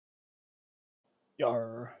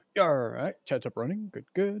Yar, yar. All right, chat's up running. Good,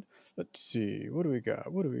 good. Let's see. What do we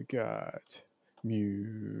got? What do we got?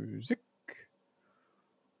 Music.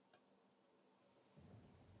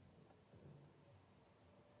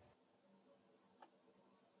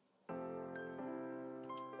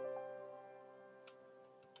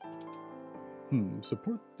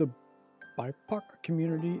 Support the BIPOC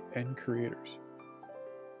community and creators.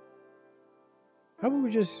 How about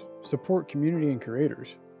we just support community and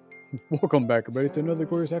creators? Welcome back, everybody, to another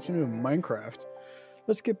glorious afternoon of Minecraft.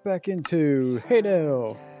 Let's get back into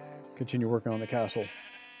Hydale. Continue working on the castle.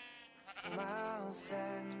 Smiles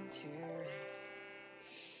and tears,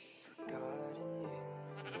 forgotten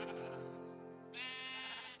in the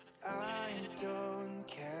past. I don't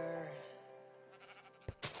care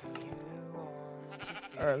who you want to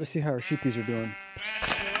be. All right, let's see how our sheepies are doing.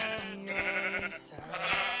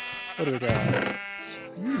 What do we got?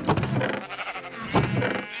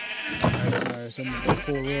 Nice. I'm in the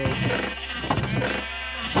full row.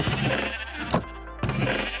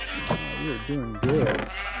 Oh, you're doing good.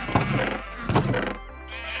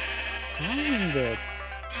 How in the...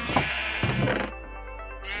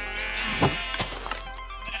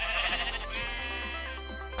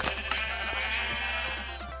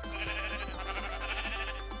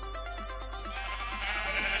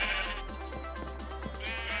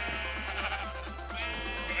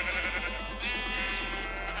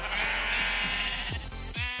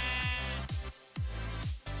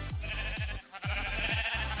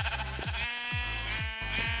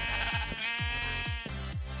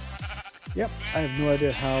 Yep, I have no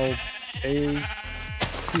idea how a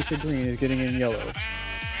piece of green is getting in yellow.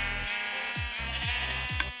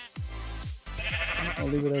 I'll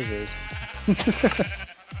leave it as is.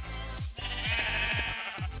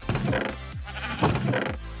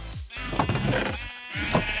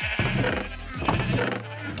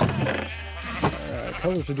 Alright,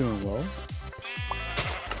 colors are doing well.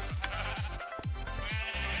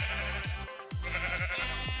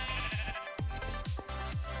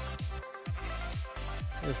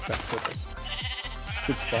 There's that purpose.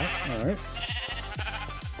 Good spot, alright.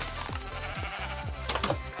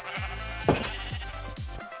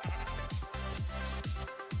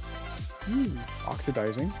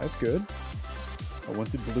 Oxidizing, that's good. I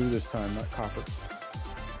want it blue this time, not copper.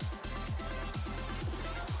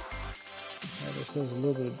 Alright, this has a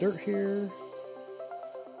little bit of dirt here.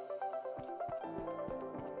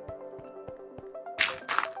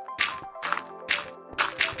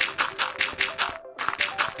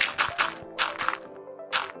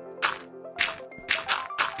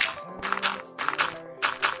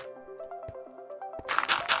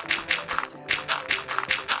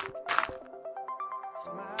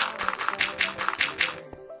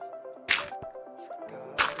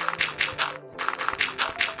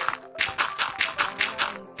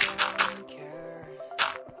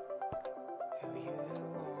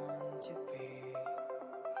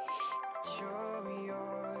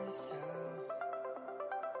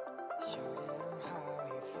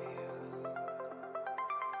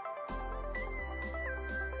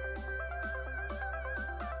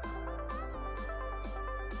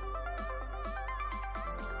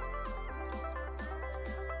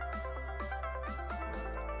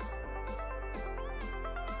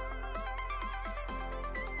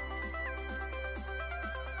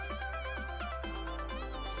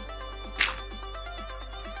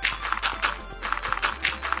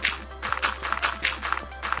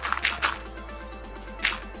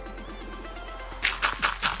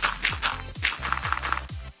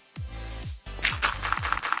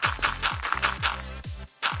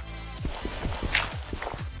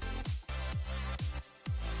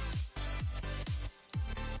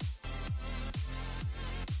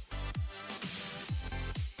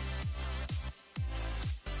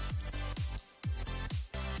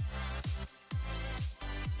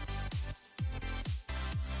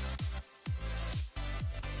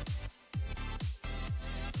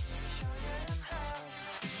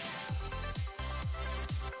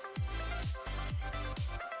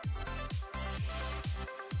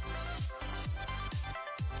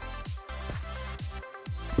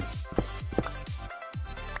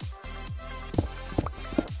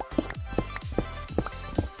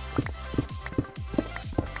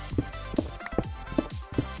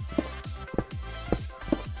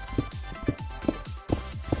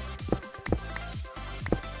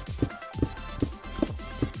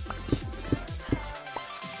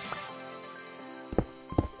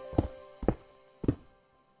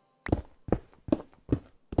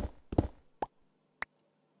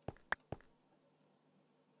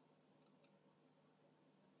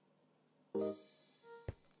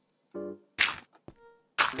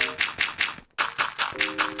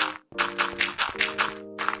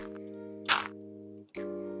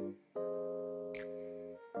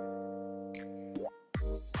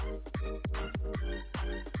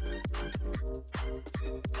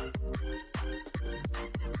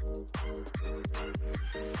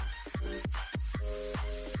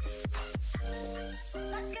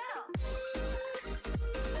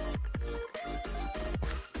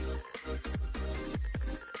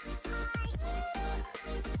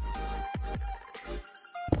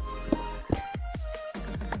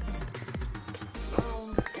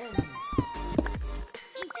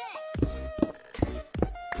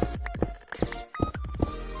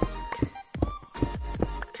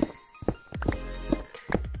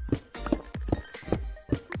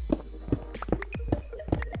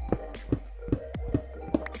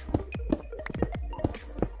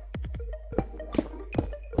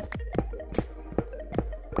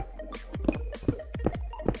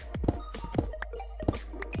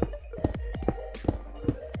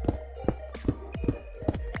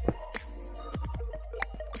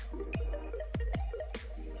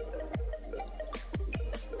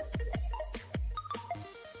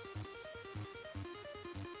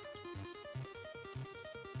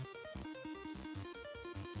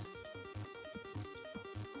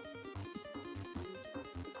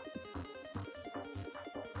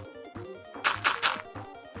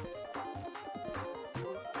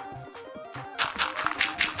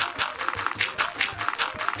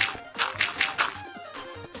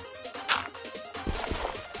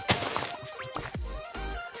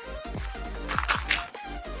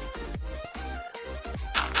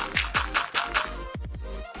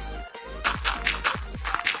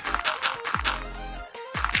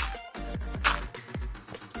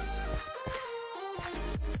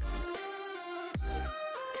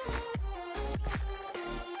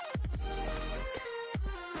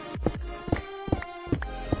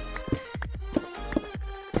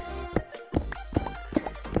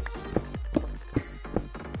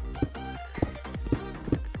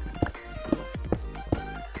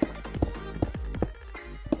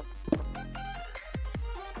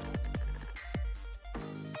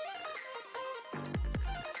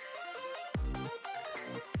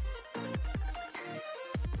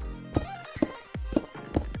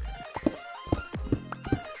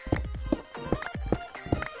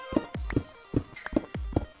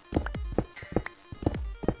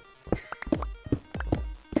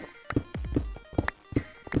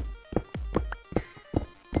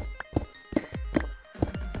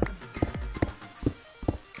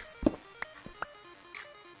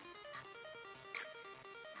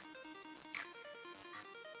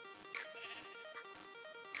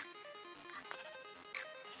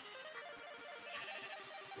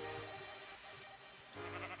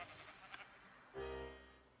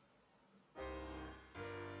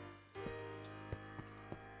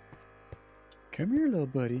 Come here, little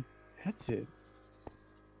buddy. That's it.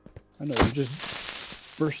 I know you're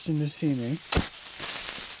just bursting to see me.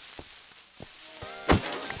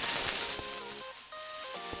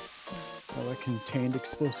 All that contained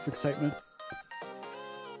explosive excitement.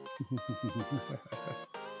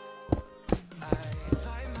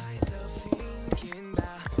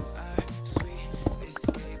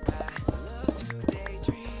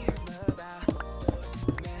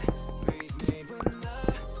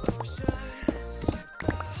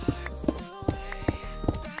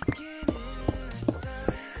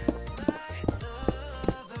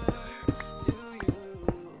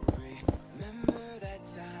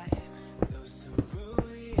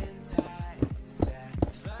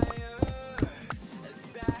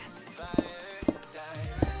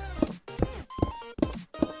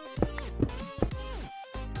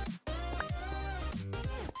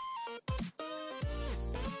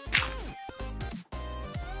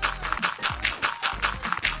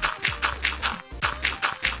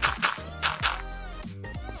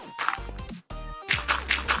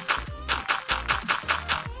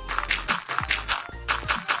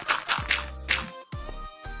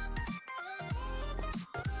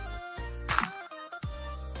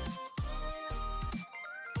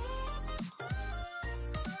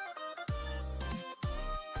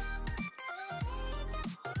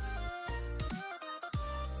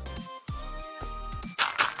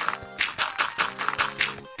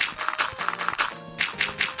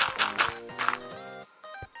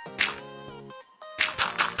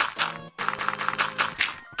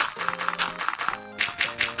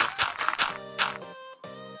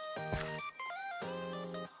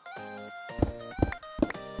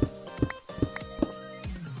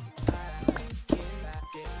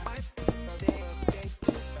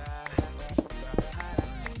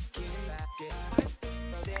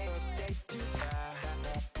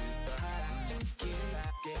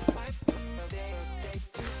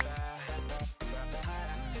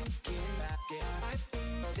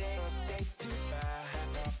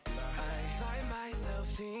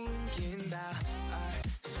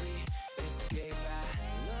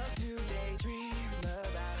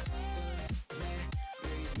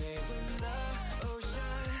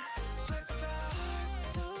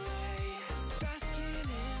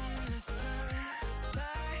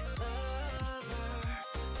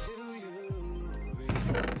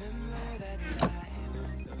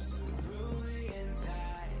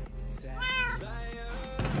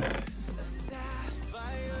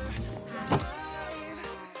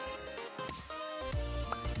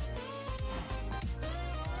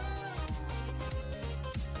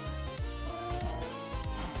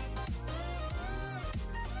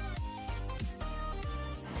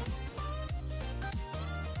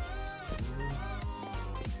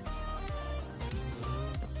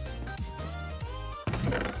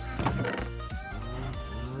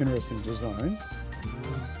 Interesting design.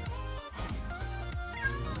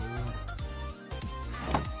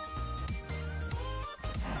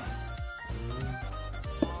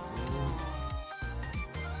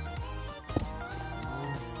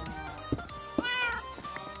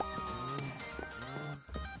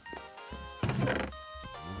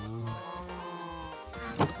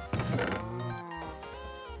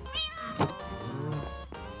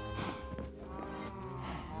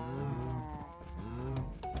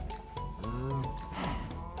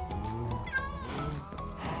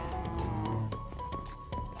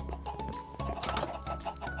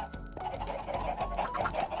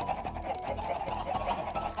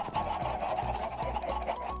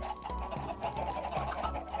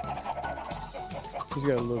 He's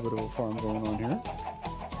got a little bit of a farm going on here.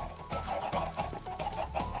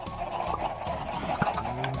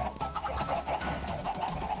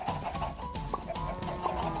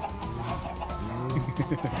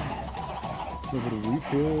 A little bit of wheat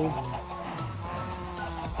field.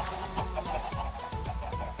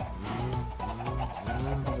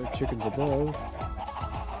 Some other chickens above.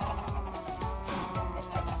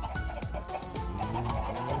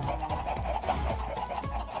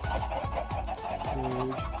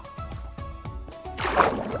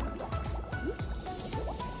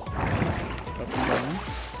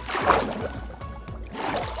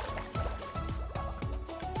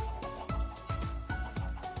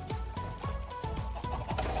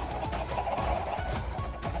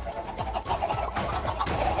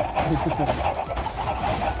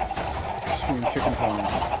 Extreme chicken farm.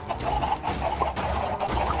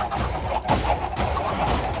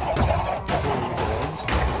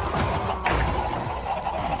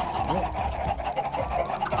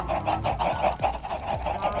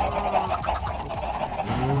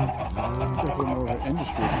 Definitely more of an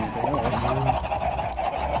industry than anything else.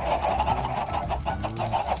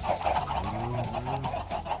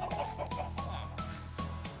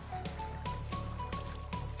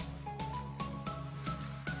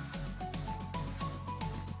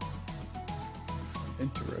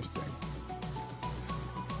 Interesting.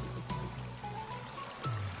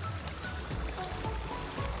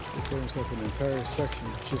 He's got himself an entire section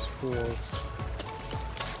just for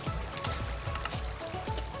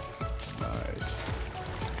nice.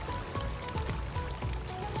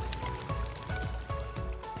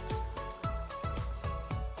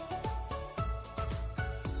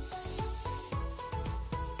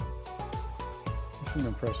 It's an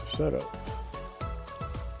impressive setup.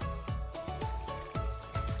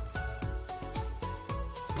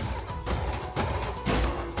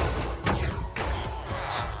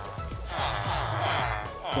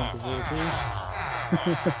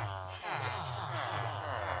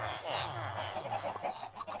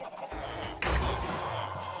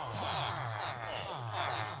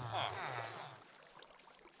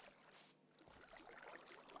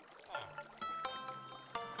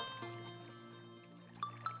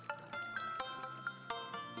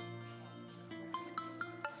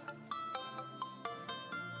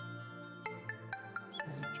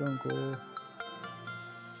 Jungle.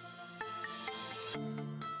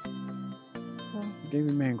 Well, gave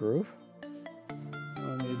me mangrove. All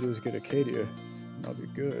I need to do is get Acacia, and I'll be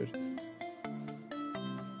good.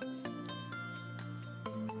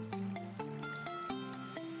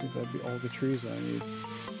 I think that'd be all the trees I need.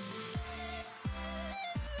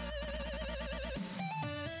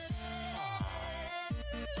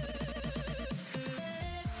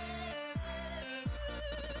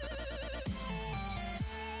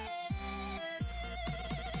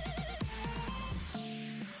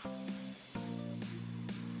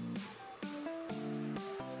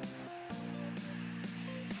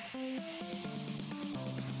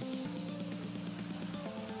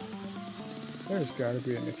 There's got to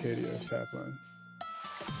be an Acacia sapling.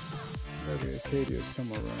 There's got to be Acacia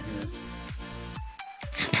somewhere around here.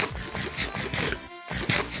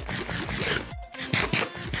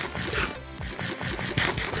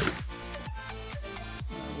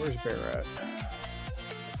 Where's Bear at?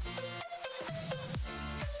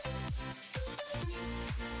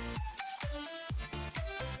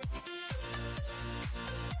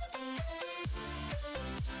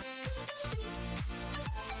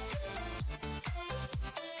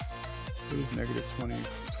 Negative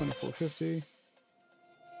 2450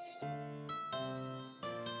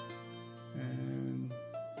 and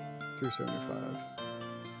 375.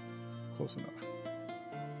 Close enough.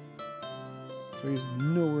 So he's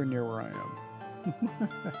nowhere near where I am.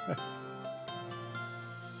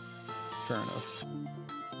 Fair enough.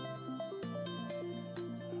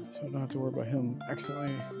 So I don't have to worry about him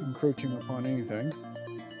accidentally encroaching upon anything.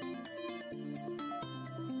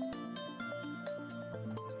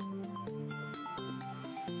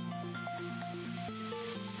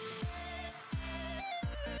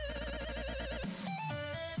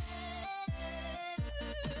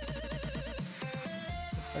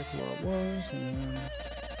 back to where I was, and then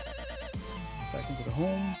back into the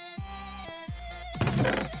home.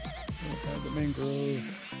 We'll have the mangrove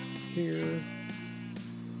here.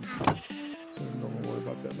 So don't worry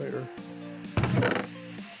about that later.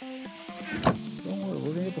 Don't worry,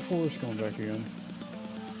 we're gonna get the forest going back again.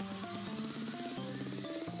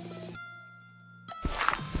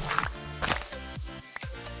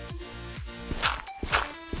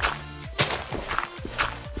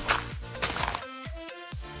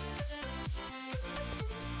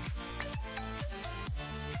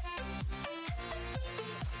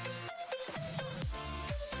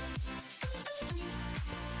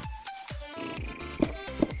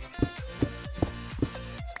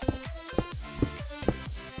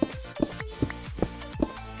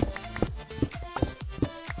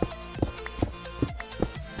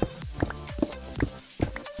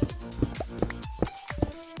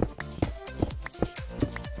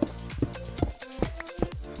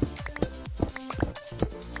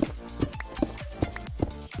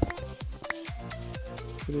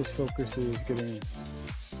 Today's focus is getting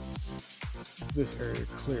this area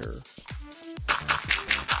clear,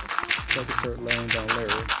 so I can start laying down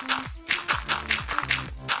layers.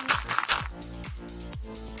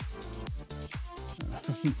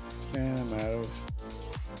 And I'm out of.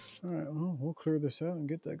 Alright, well, we'll clear this out and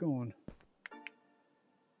get that going.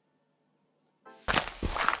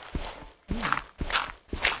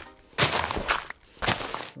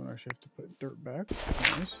 Don't actually have to put dirt back.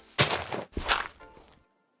 Nice.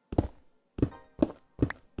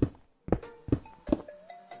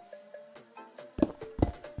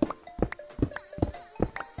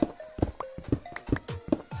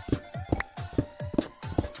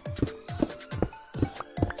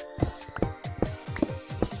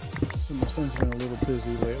 Son's been a little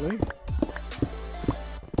busy lately,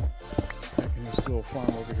 making his little farm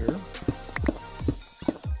over here.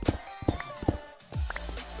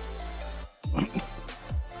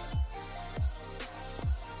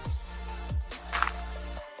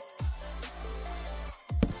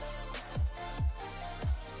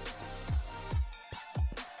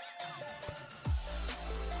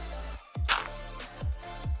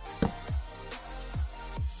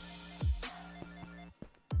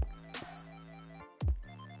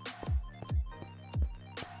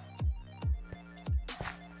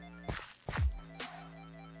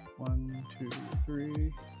 One, two,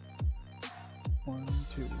 three. 1,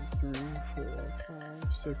 2, 3, 4,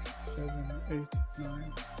 5, 6, 7, 8,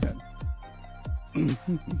 9, 10.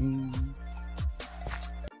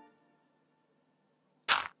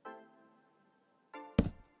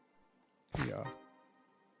 Yeah.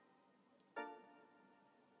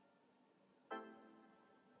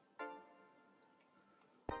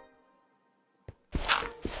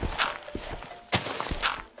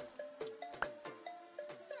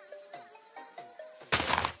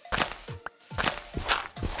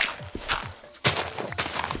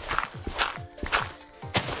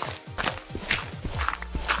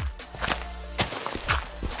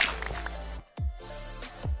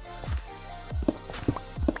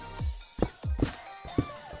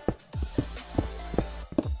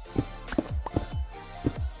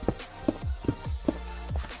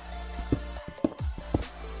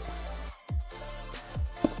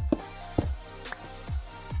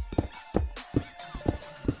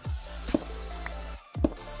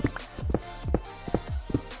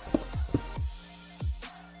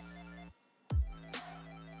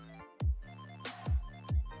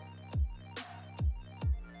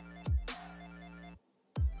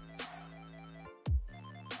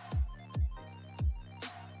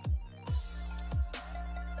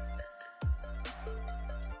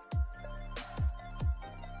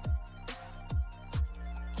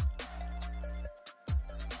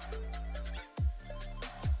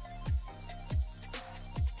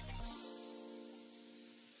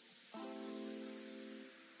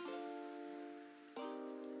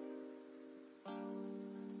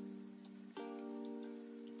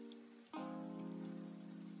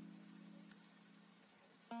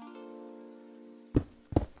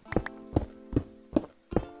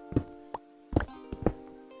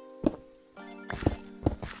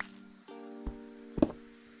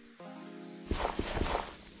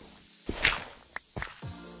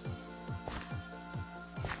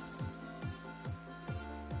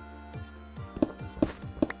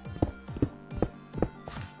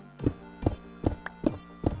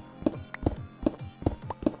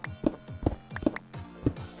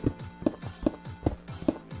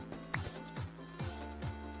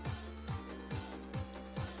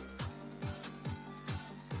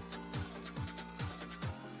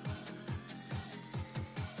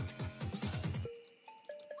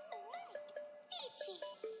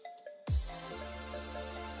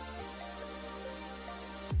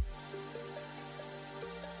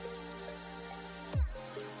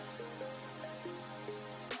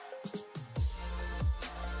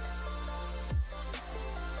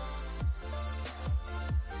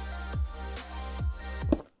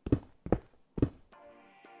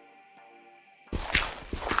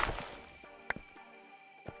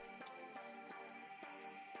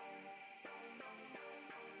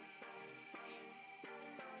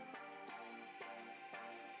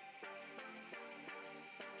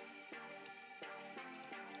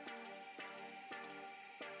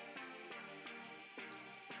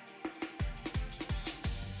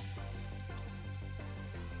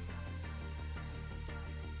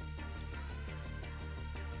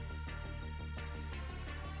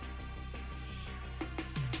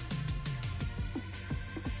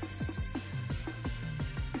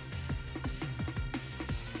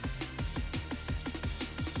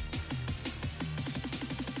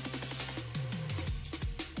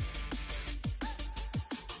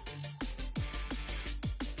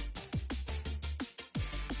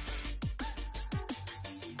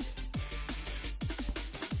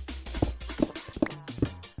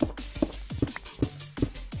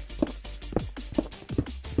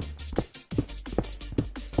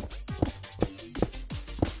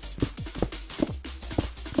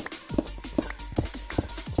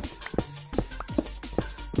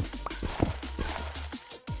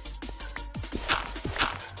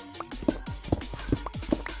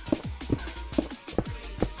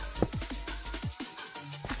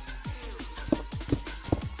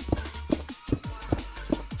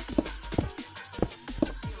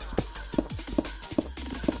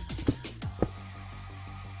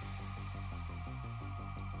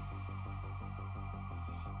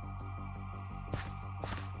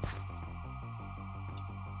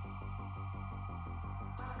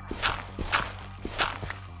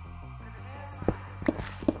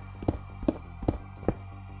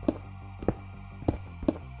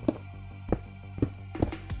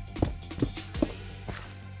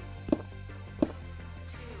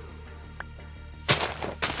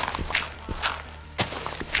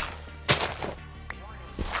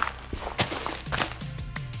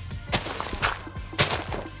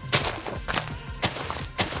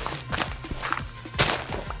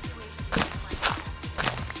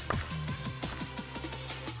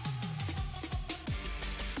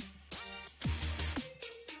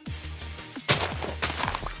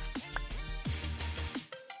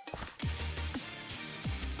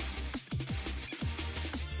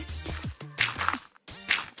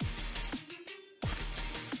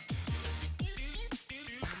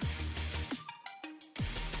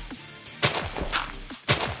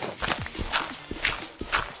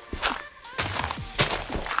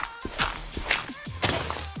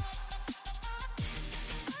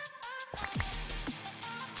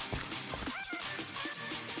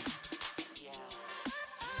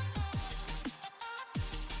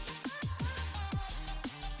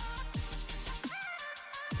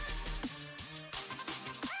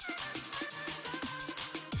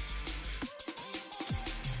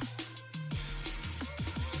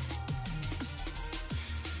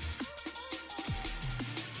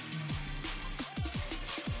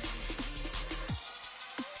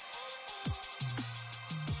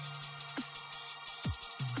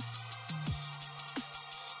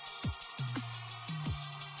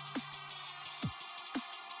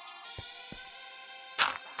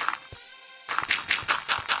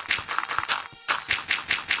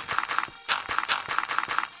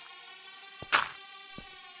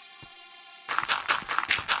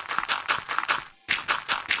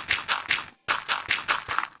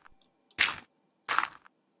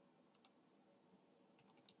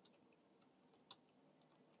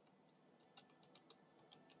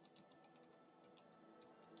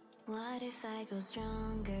 What if I go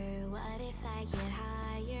stronger? What if I get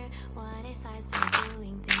higher? What if I start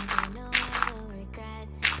doing things I know I will regret?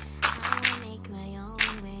 I will make my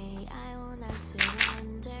own way, I will not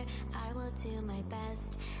surrender. I will do my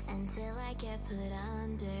best until I get put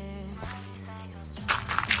under. What if I go stronger?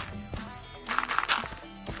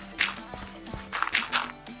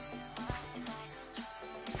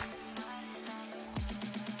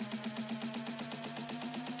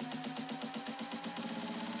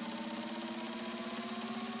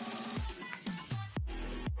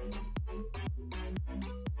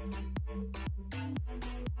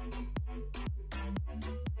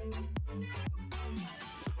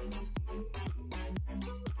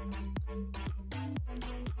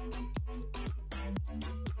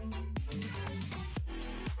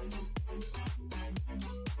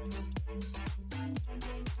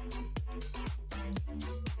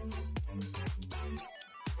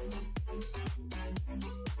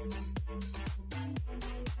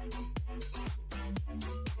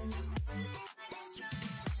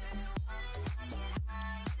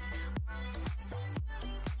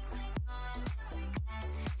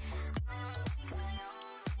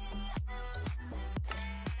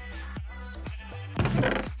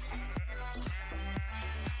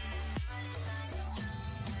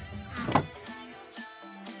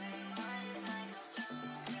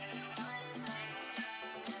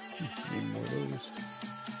 Need more of those.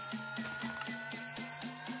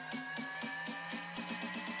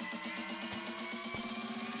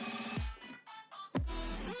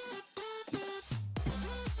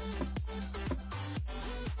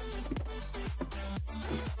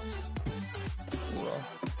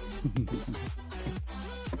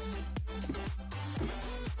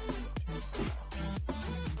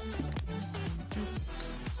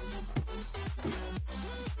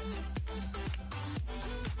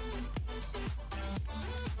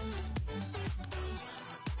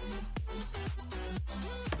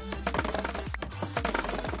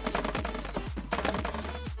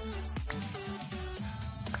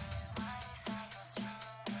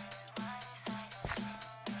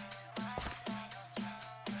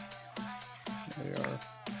 They are.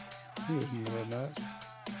 There's more than that.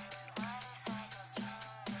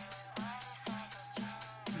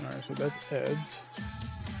 Alright, so that's Ed's.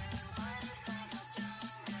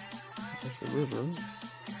 That's the river.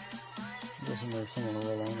 I'm guessing there's someone to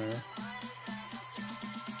roll on there.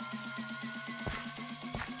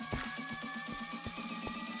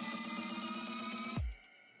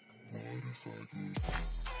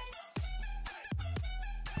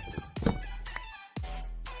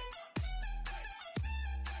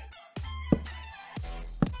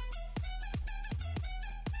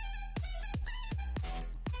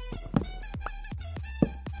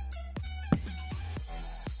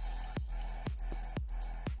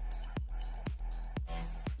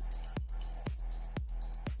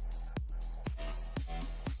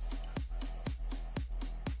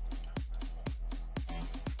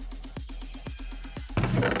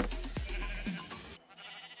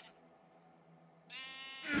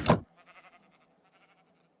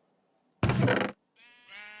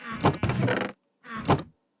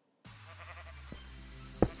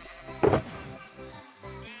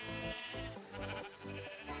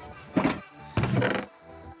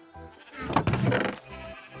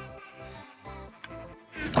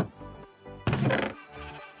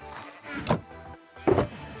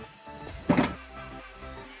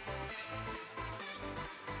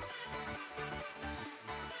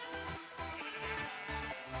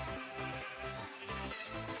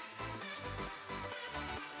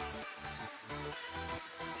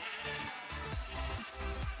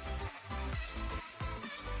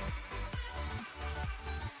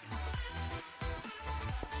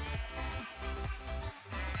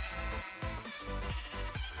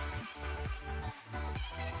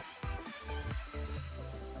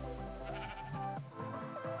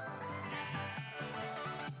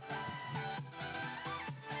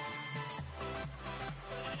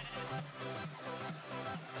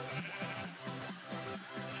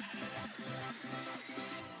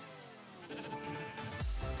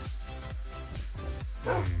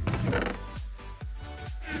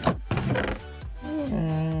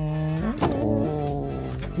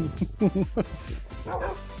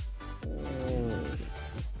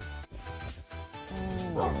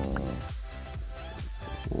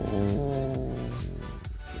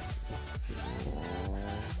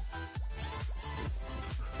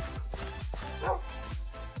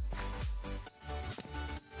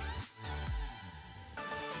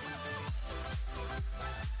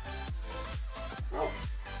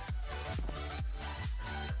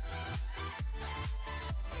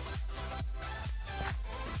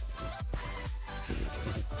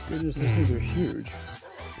 Goodness, these things are huge.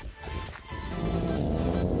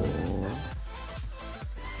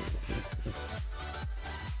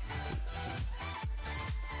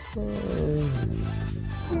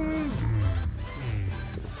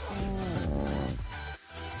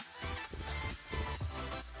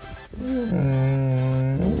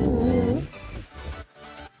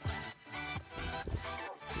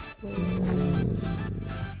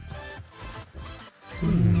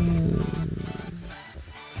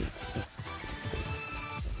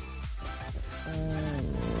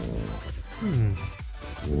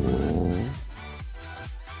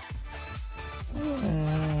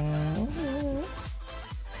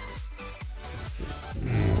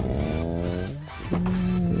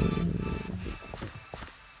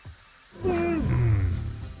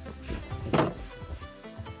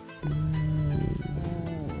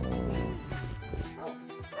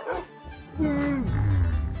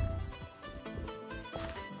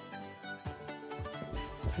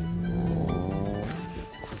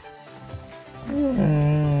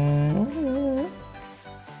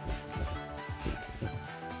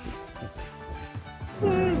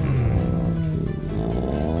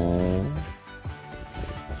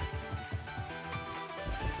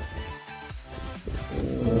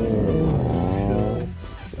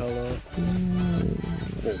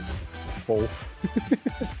 Both.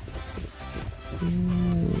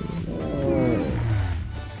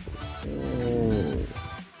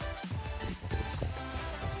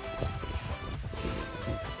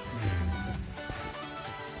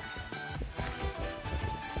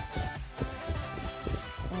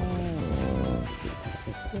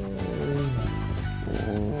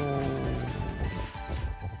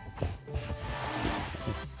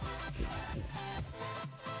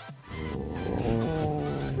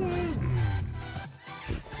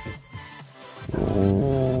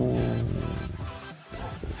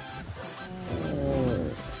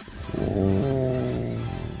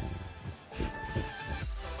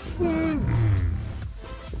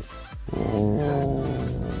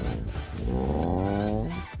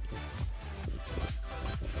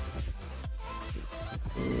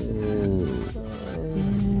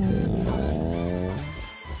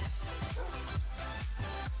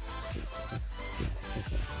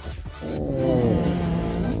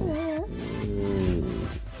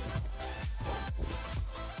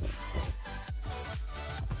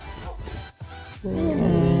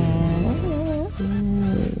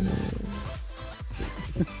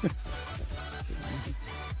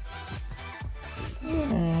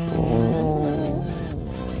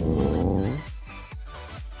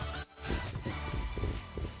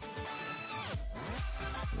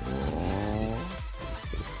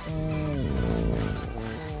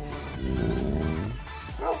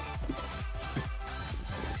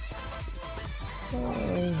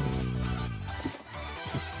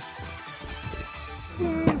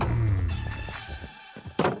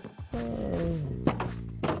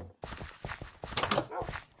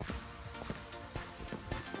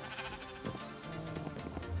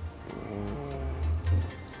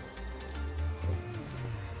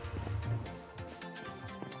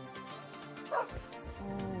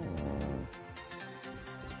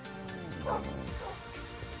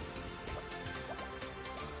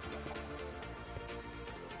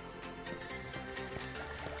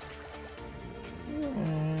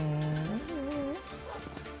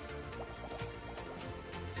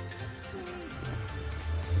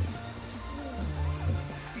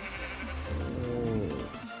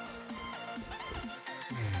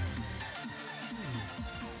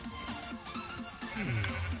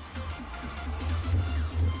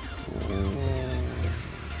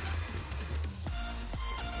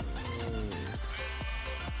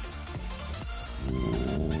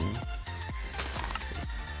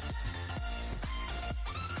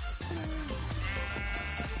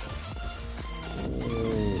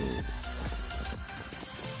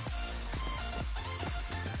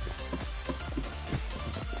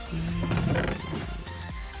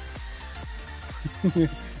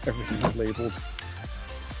 Everything's labeled.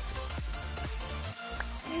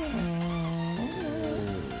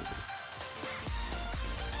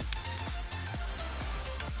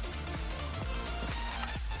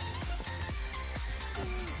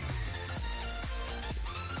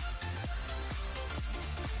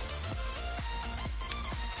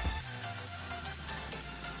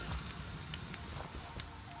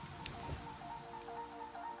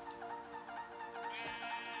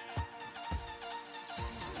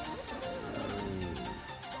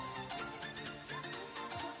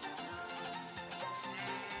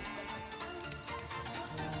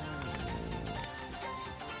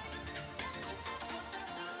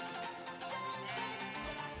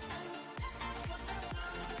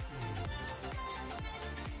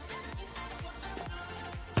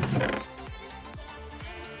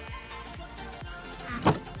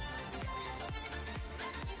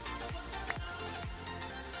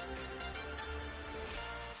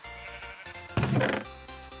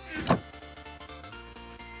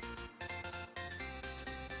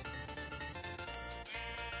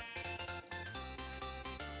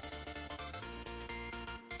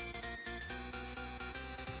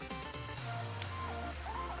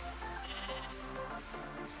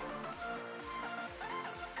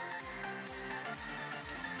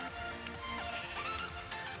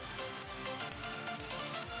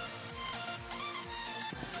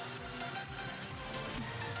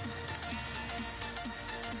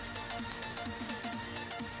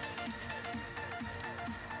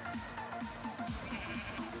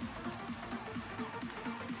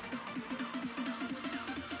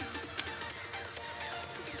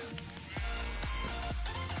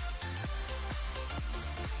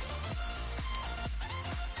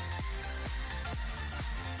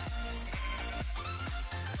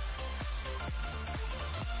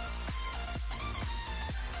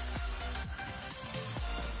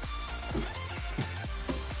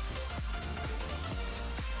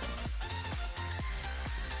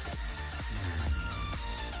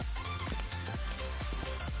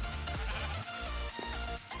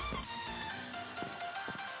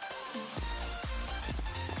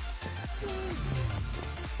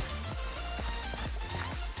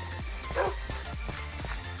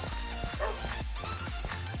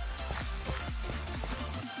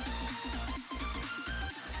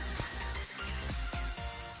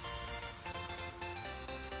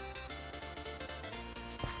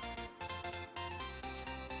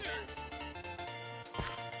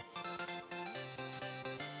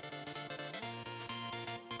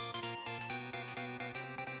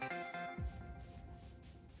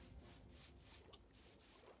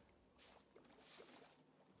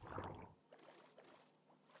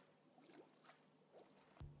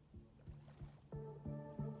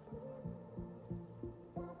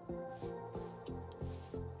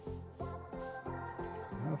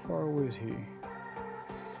 far away is he?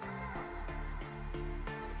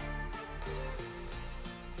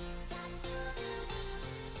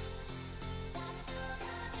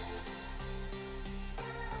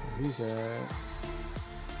 So he's at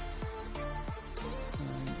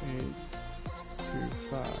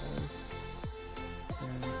 9825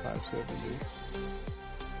 and 570.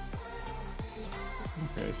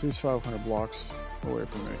 Okay, so he's 500 blocks away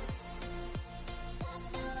from me.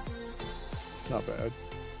 It's not bad.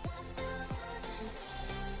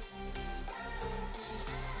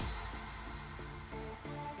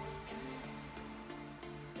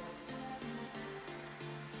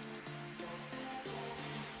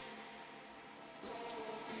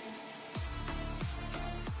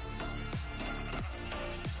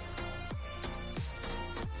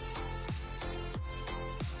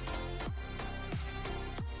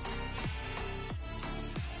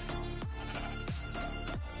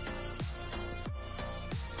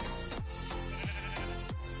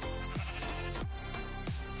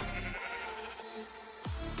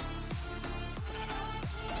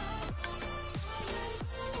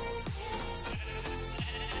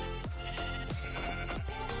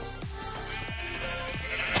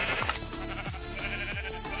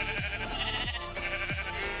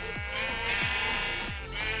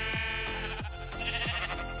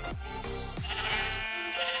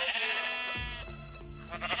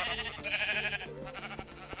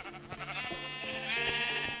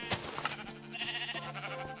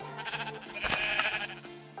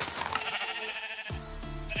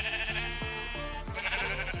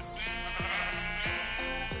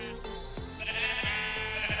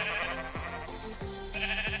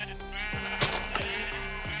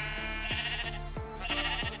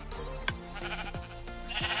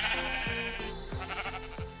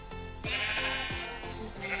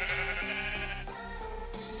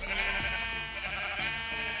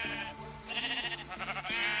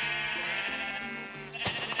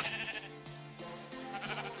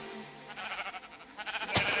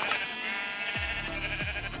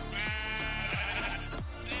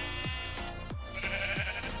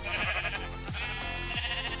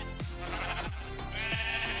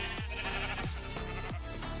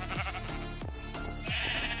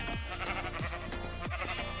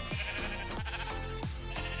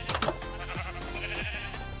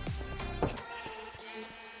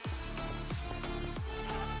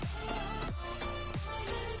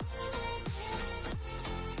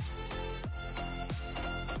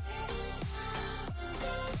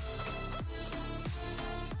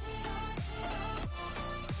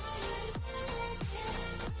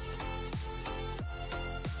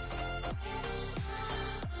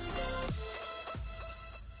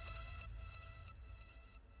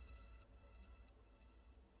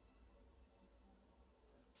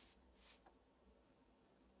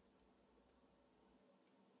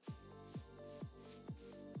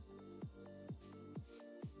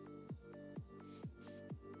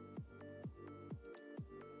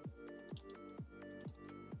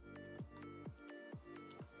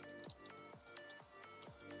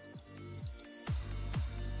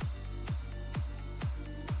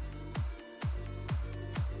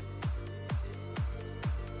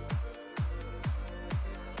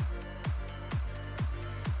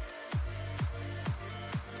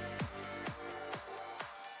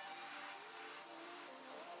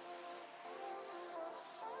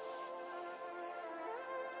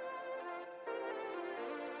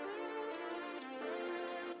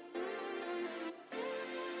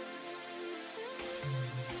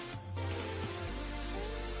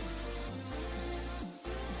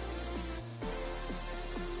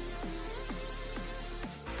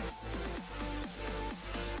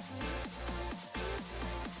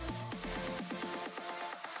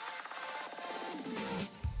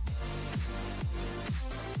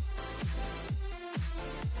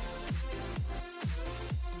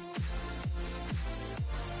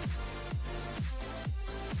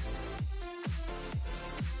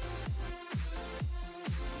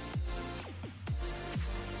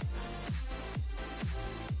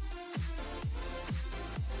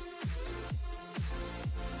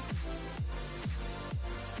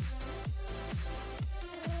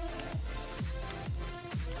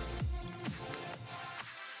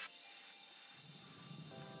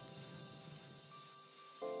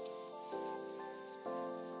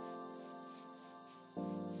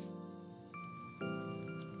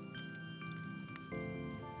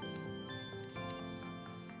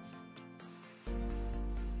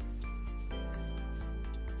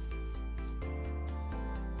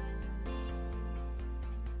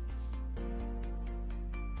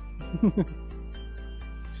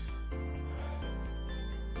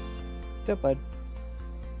 up, bud.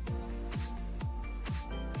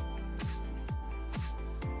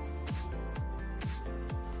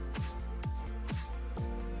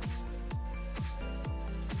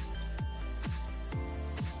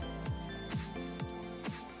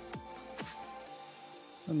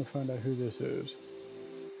 Time to find out who this is.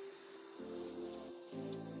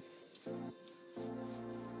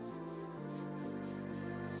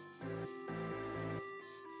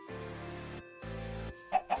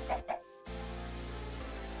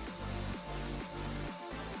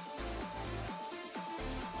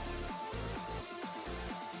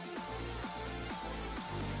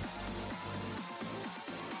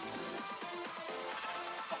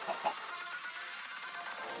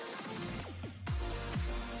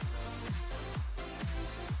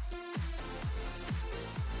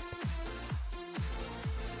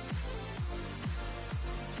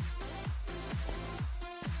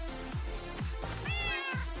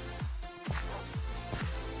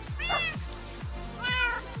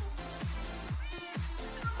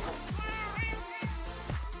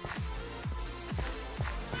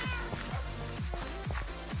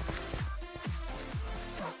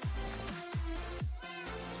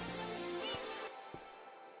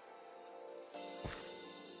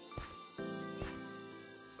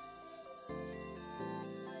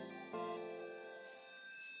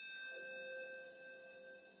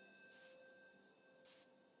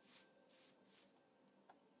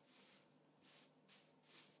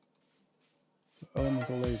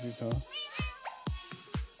 Elemental lazies, huh?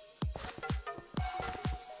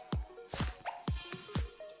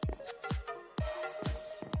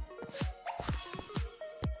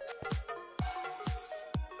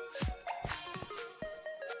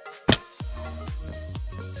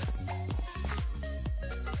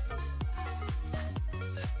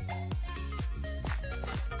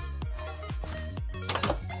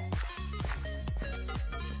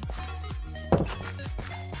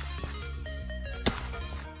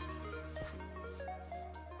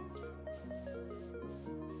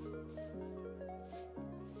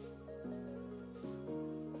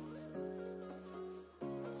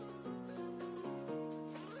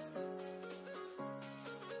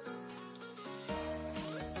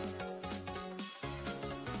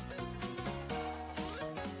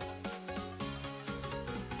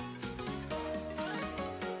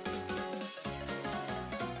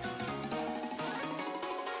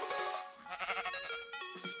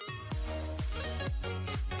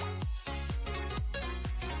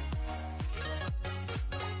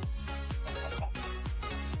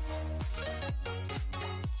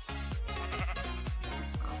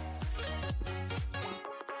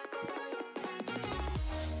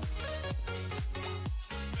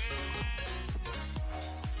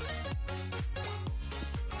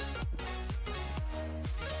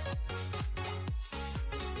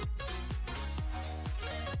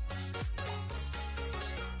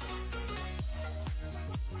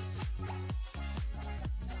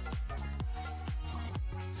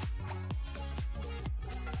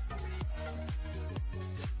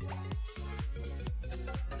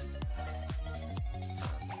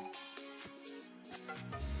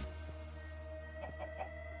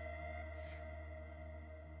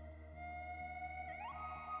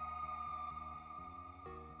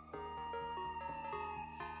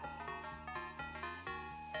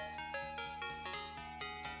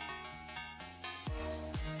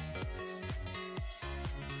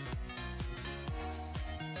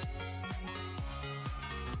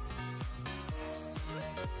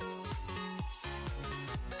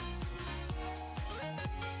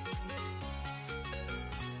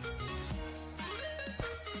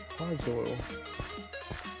 Soil,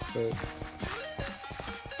 but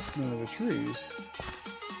none of the trees.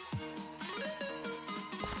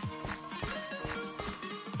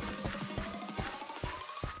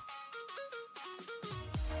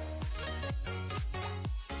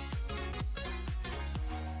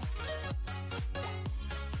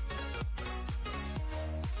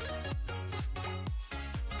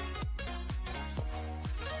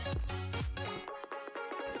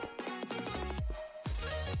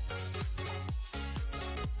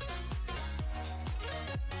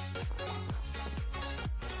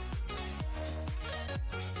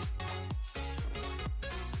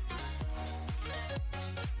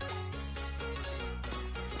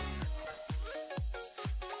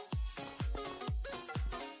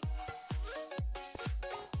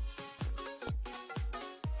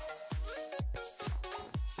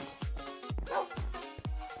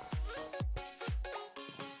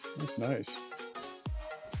 That's nice.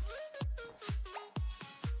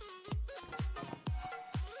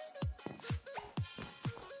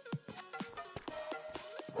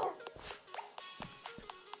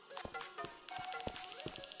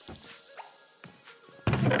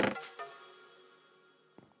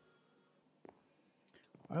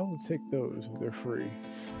 take those if they're free.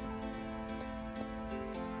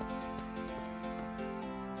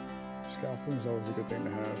 Scalping is always a good thing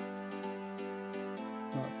to have.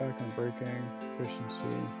 Not back on breaking,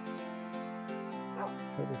 efficiency.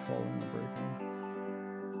 Trouble falling on breaking.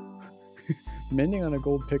 Mending on a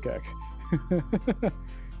gold pickaxe.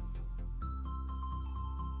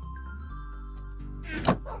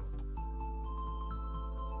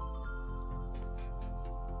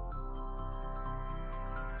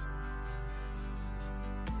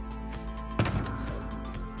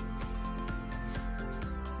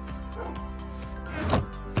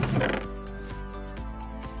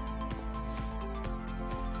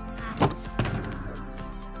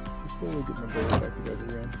 Slowly get my board back together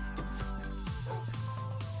again.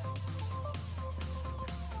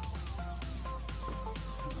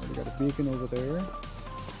 We got a beacon over there.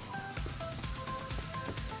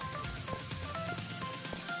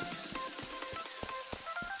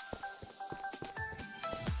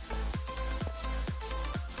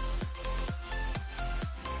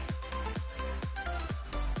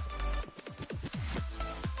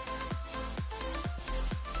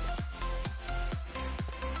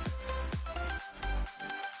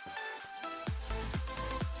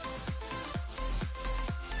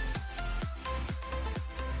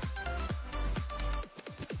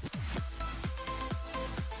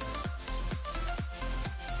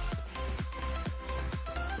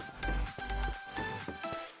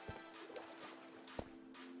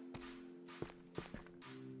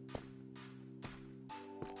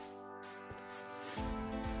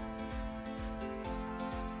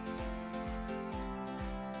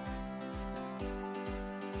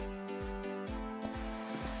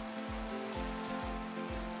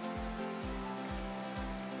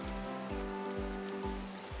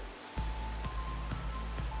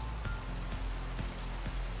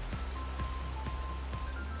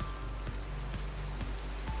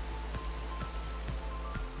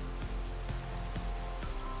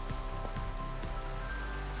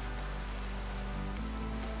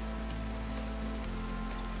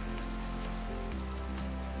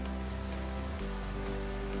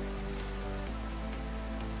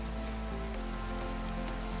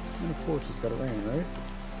 And of course it's gotta rain, right?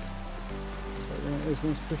 Gotta rain at least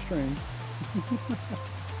once per string.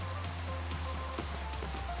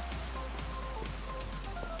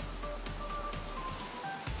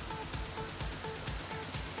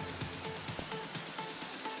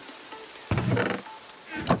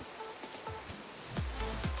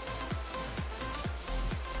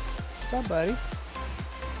 What's up, buddy?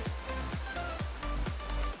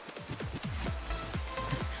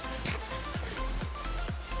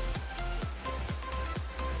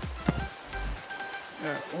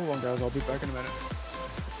 Yeah, hold on guys, I'll be back in a minute.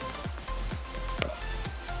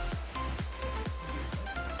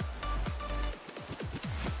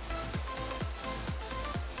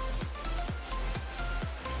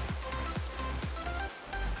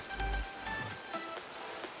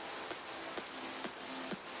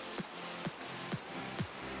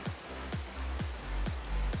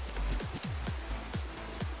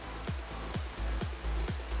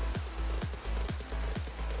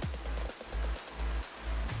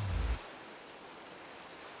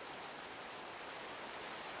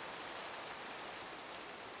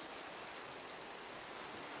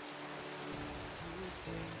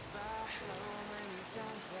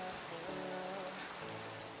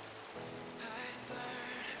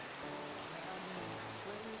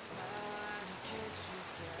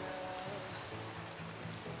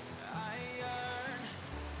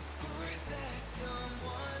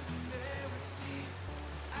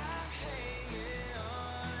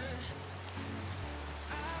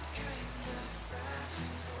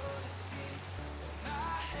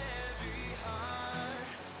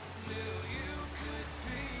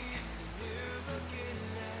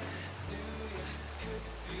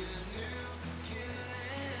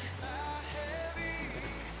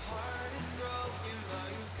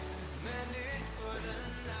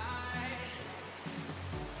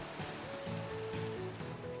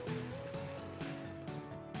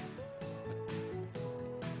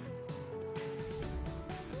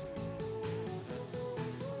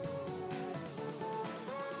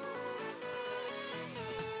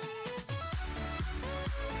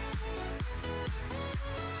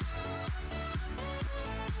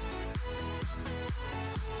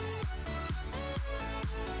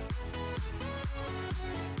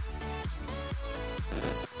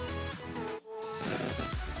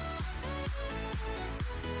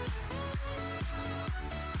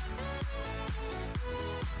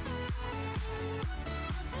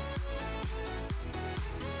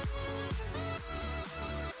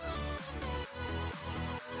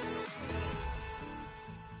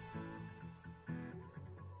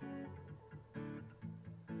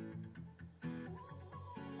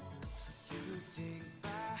 think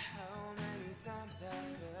about how many times I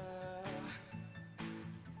fell.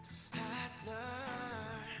 I'd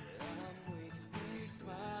learned that I'm weak. Will you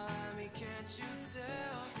smile at me? Can't you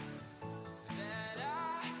tell that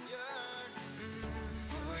I yearn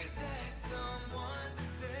for that someone to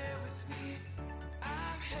bear with me?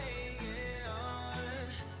 I'm hanging on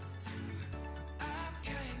to. I'm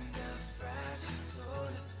kind of fragile, so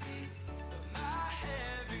to speak. But my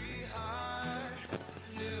heavy heart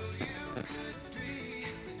knew you could be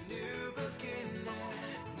the new beginning.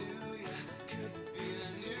 Knew you could be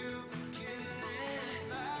the new beginning.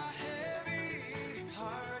 My heavy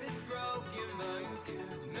heart is broken, but you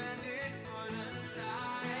could mend it for the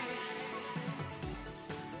night.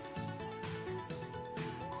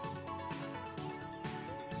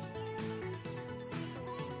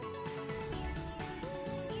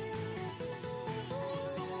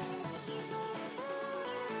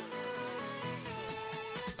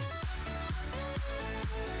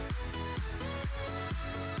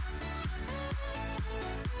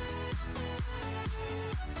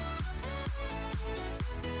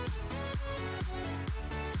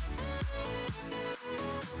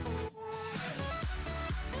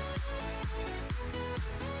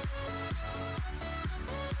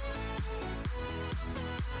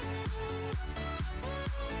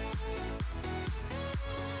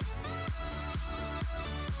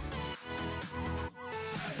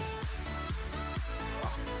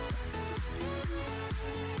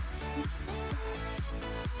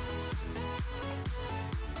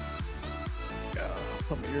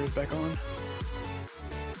 Put my ears back on.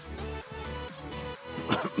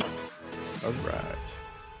 All right.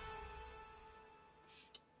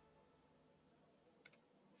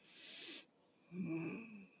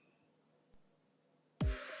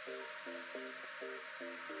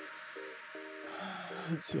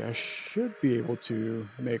 Let's see, I should be able to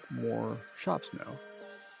make more shops now.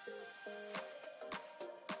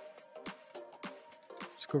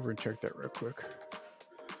 Let's go over and check that real quick.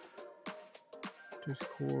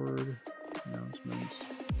 Discord, announcements.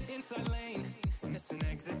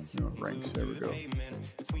 No, ranks, there we go.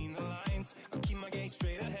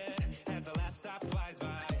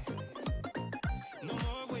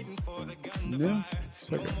 No,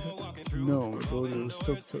 second. No, go to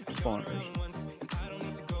silk tip spawners.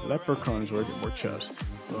 Leprechauns where I get more chests.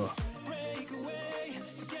 Ugh.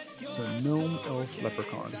 So gnome, elf,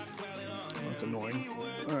 leprechaun. That's annoying.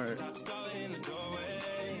 Alright.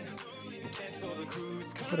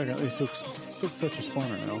 But I got at least silk touch a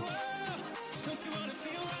spawner now.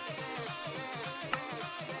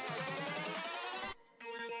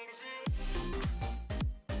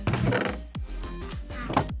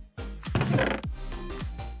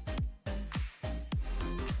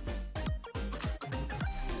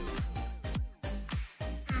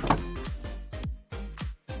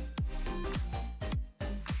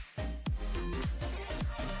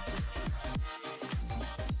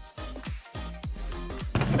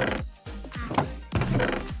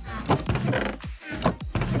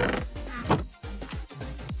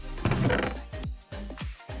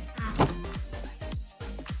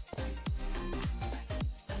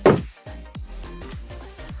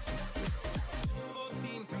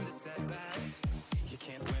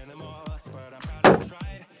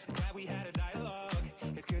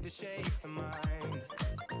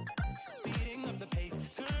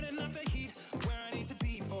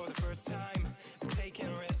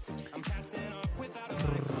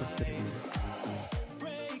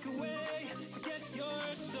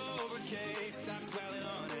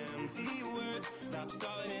 Stop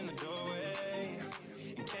stalling in the doorway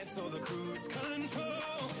and cancel the cruise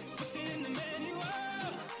control. Switching in the manual.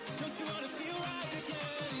 Don't you wanna feel right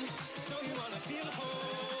again?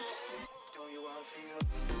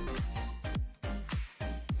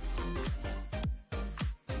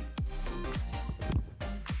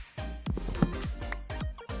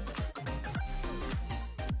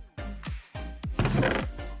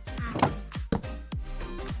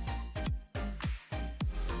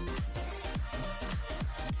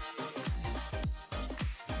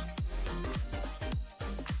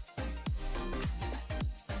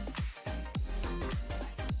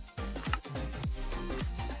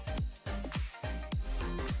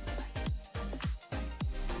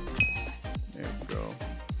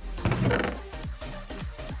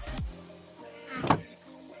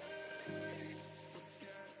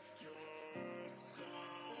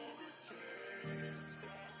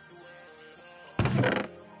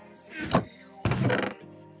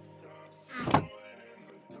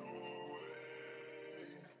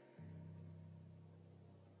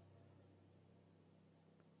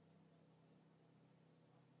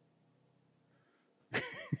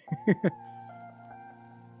 Let's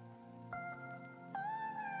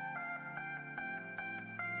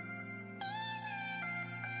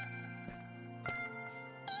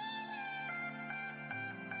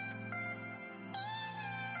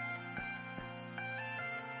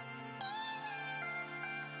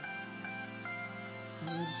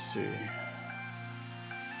see.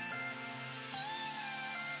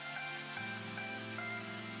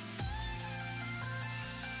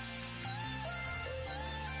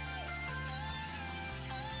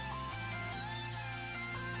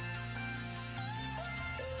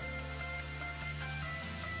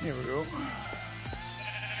 Here we go.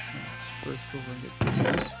 First over and get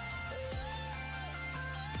these.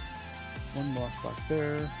 One moss box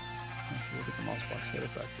there. Actually, we'll get the moss box set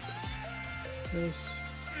up after this.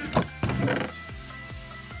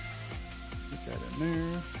 Put that in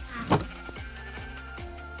there.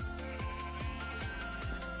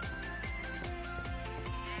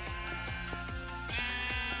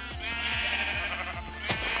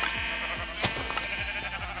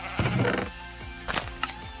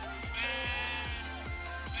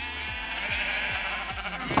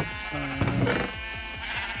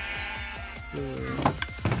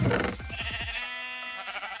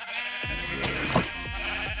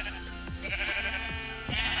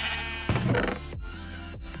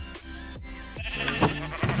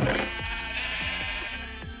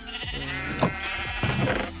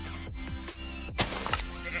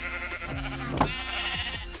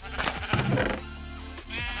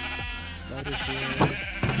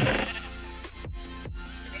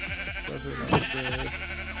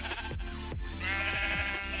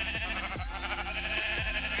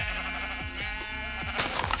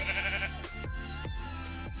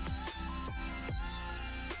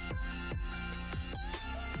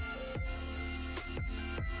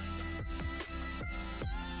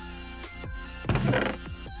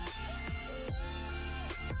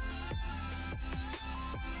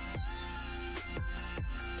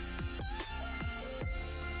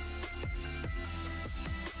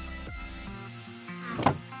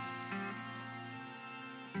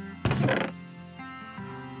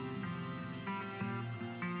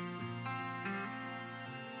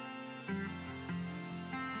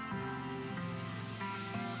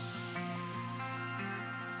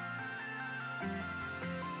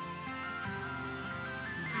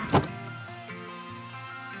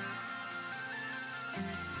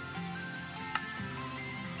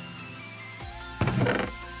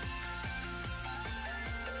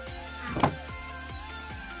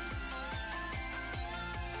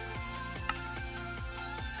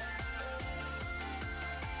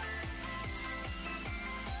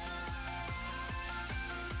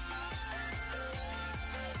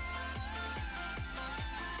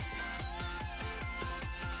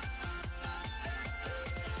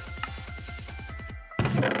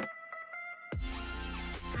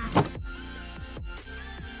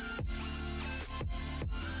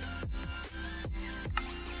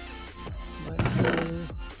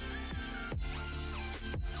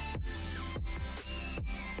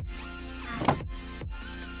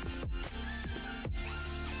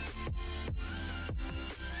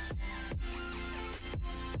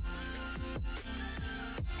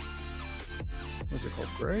 What's it called?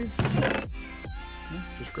 Gray?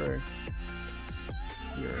 Just gray.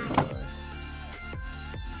 Yeah.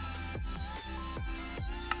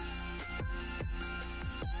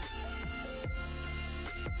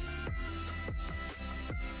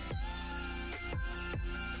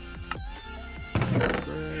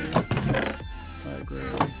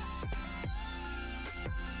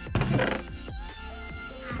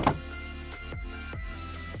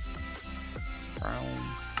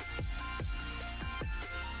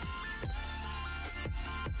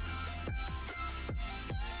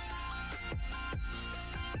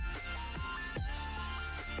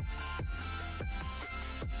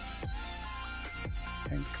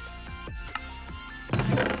 Pink.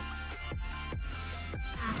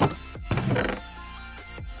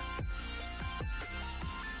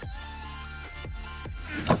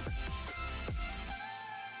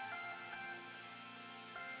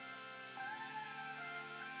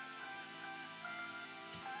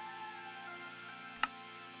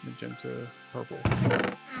 Magenta, purple.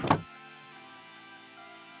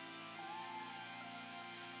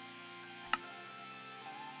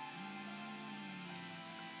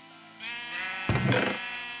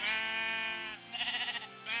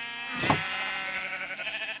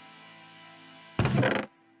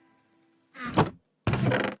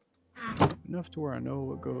 Enough to where I know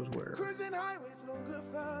what goes where.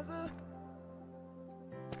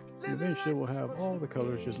 And eventually we'll have all the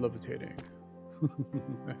colors just levitating.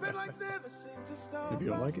 Red lights never seem to stop If you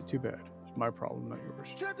don't us. like it, too bad. It's my problem, not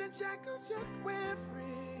yours. Trapped in shackles, yet we're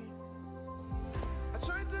free. I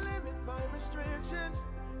tried to limit my restrictions,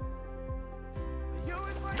 but you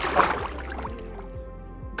always fight for me.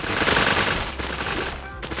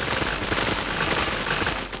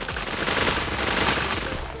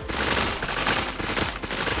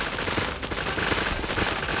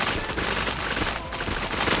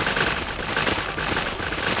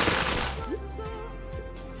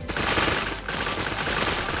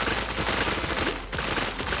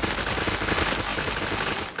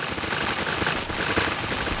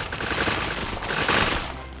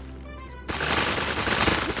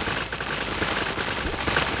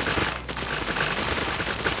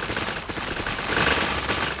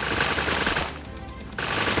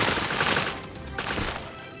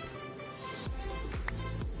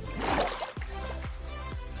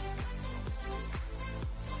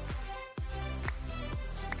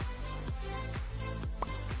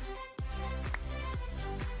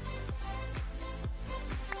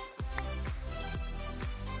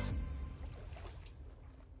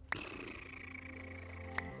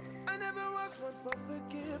 I never was one for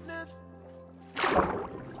forgiveness.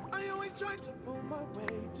 I always try to pull my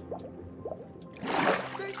weight.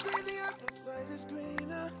 They say the other side is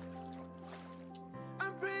greener.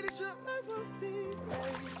 I'm pretty sure I won't be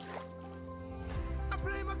late. I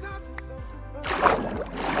play my cards and some surprise.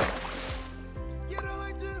 Yet all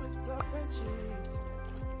I do is bluff and cheat.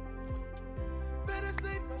 Better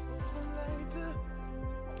save my thoughts for later.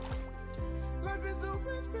 Life is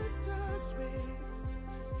always bittersweet.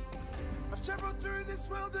 I've traveled through this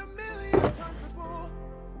world a million times before,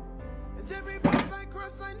 and every path I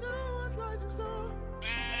cross I know what lies in store.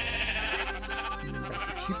 Even though I know my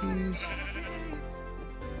heart is on a beat,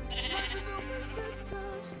 life is always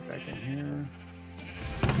bittersweet. Back in here.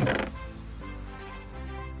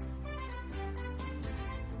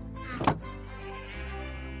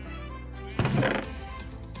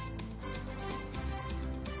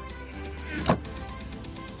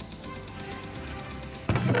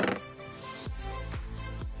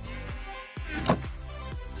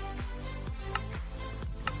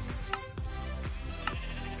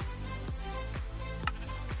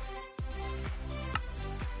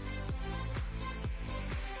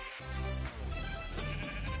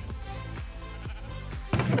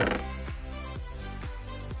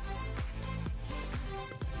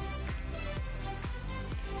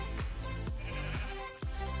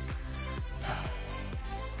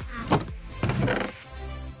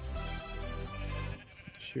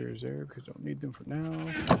 Shears there because don't need them for now.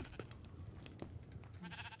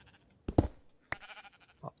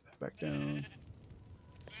 Pop that back down.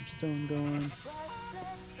 Some stone going.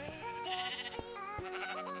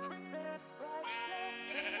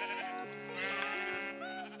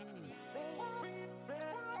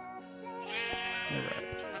 Alright.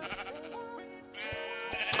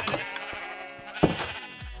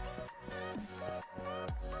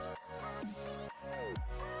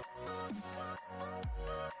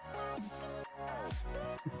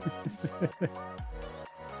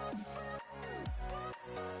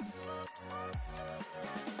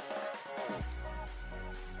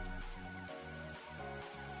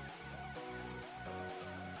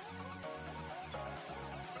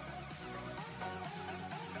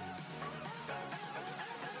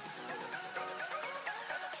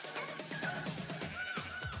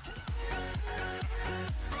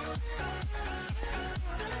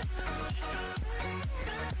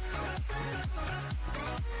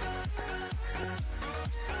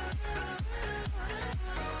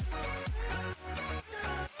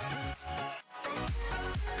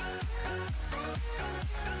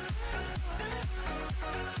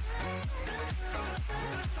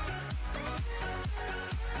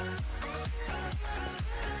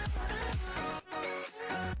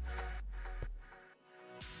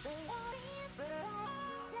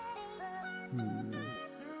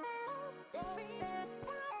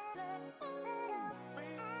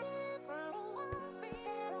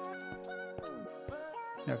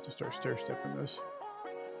 I have to start stair-stepping this.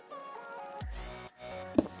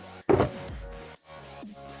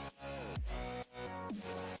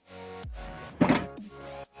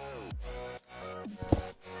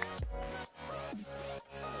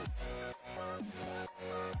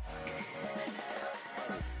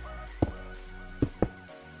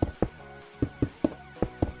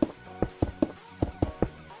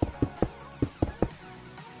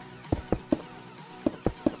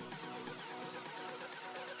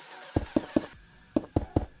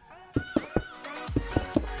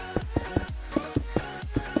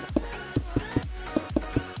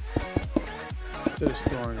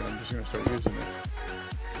 just going to start using it.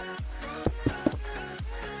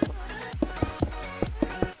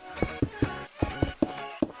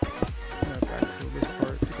 Now backfill this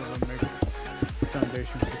part because I want to make the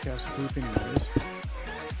foundation for the castle roof anyways.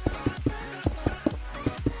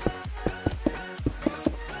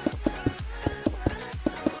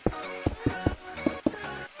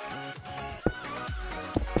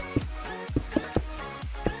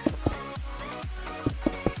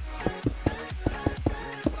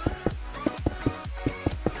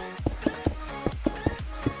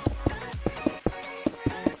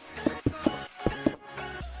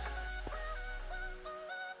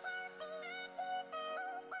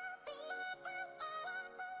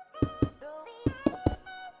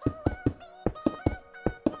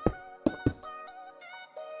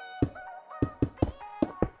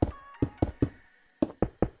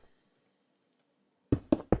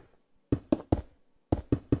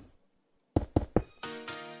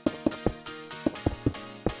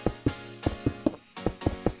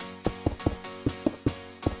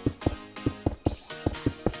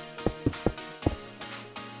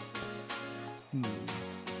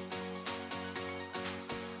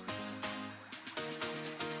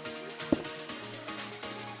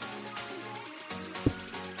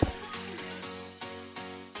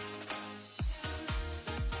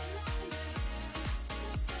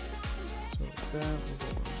 That we'll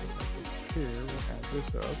go up here, we'll add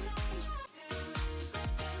this up.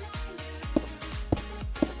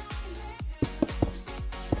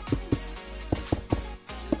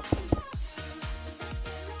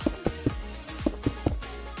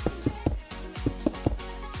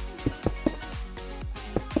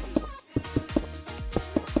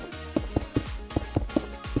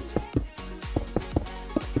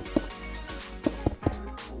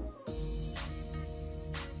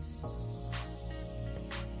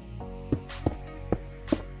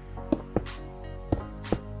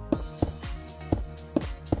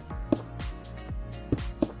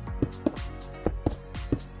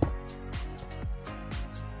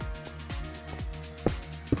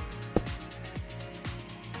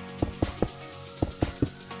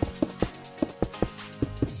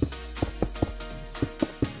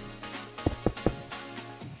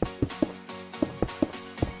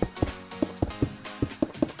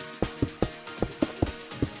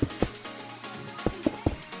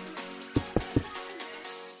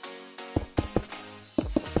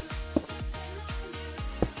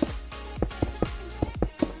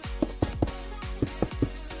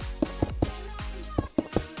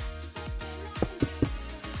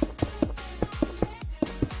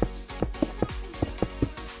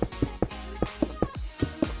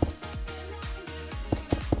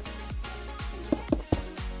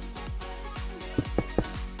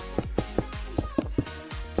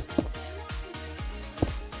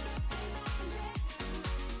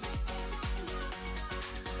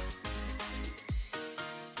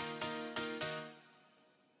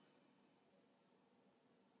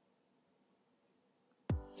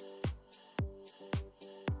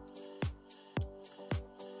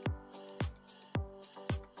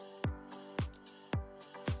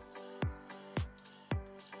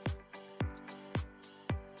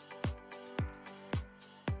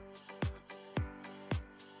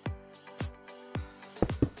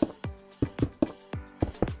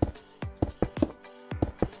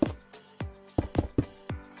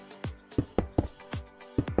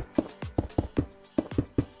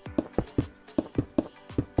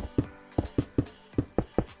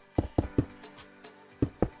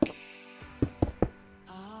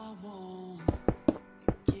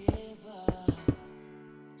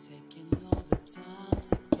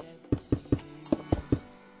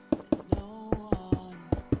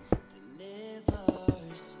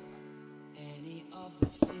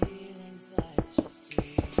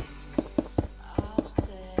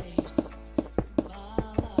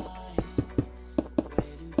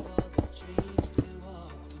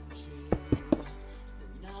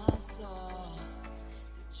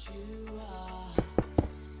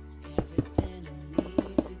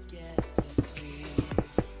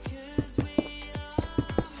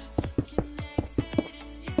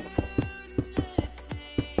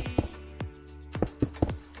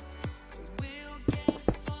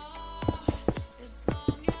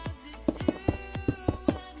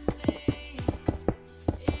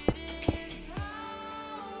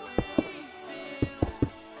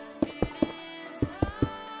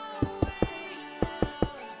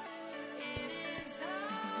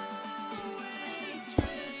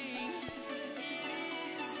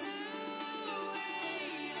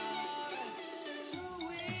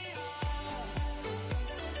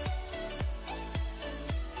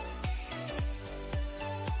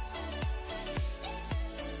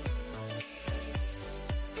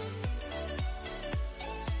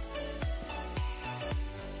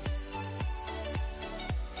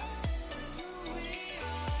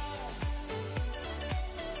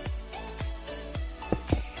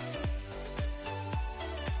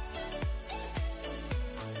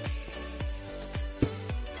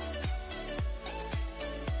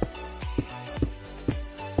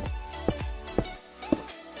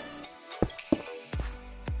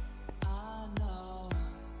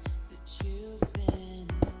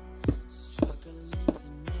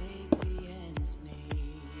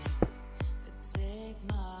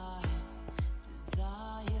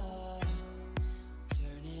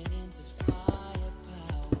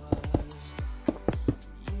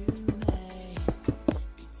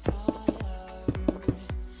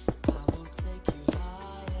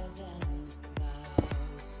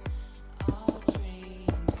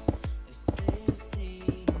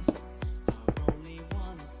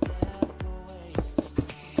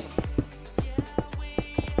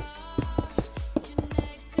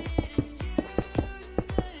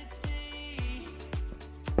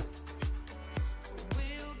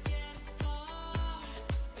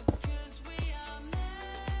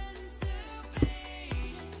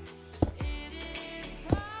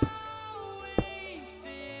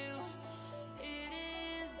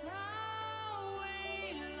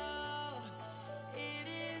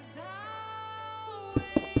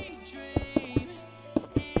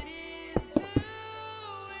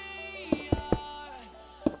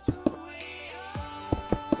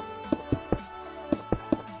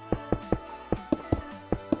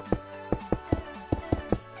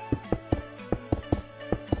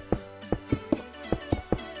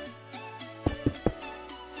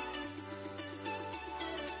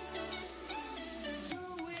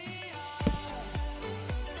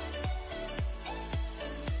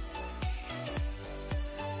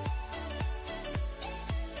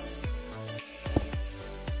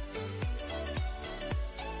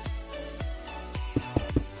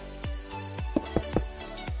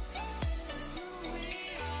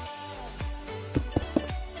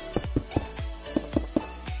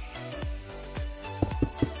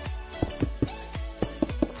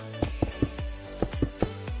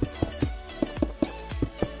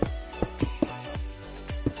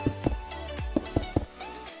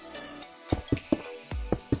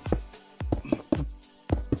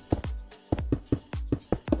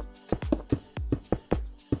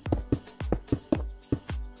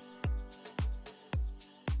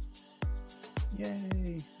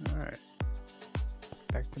 Yay! Alright.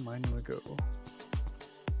 Back to mining we go.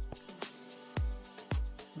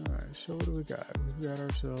 Alright, so what do we got? We've got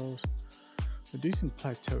ourselves a decent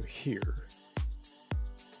plateau here.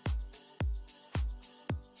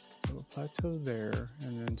 So a plateau there,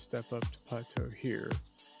 and then step up to plateau here.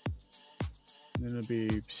 And then it'll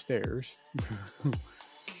be stairs.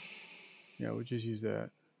 Yeah, we'll just use that.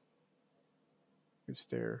 Good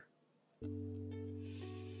stair.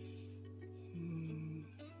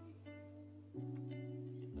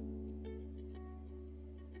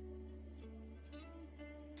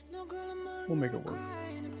 We'll make it work.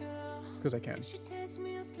 Because I can.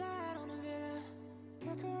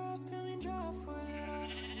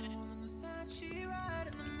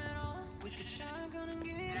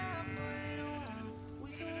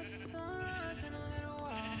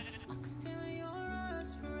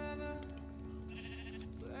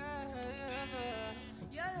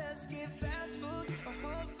 Let's get fast food or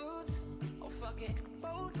Whole Foods. Oh fuck it,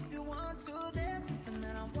 both if you want to. There's something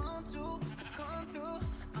that I want to come through.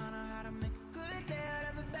 I know how to make a good day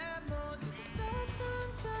out of a bad mood.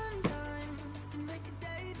 Time and make a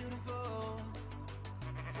day beautiful.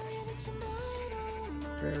 Tell you that you're mine, oh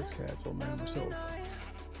mine. Bearcat, old man himself.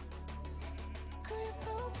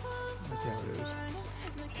 Let's see how it is.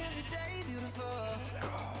 Make every day beautiful.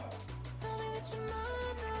 Tell me that you're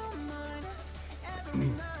mine, oh mine. Every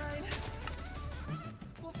night.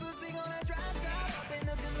 Well, first we gonna drive top up in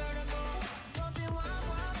the convertible. Bumping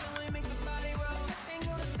wild, and we make the body roll. Ain't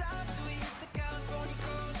gonna stop till we hit the California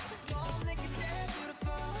coast. Won't make it that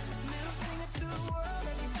beautiful. Middle finger to the world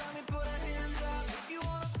every time we put our hands up. If you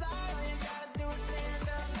wanna fly, all you gotta do is stand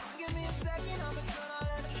up. Give me a second, I'll be turn all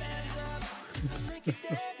of the fans up. Just to make it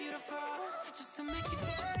that beautiful. Just to make it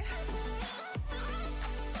that.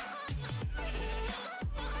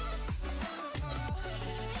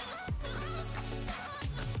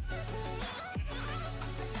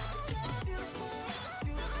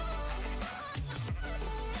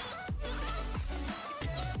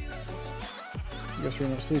 I guess we're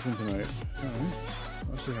not sleeping tonight. Alright.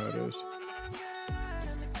 Let's see how it is.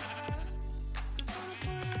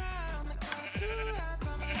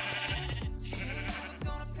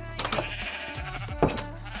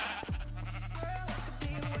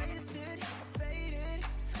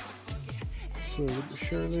 So with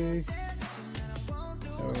Shirley, now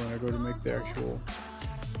when I go to make the actual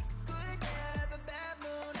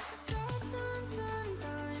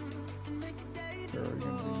they're already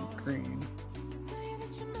going to be green.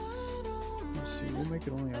 Let's see, we'll make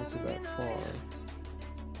it only out to that far.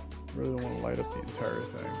 Really don't want to light up the entire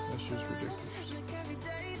thing. That's just ridiculous.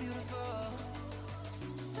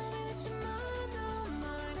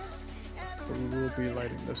 But we will be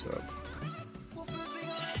lighting this up.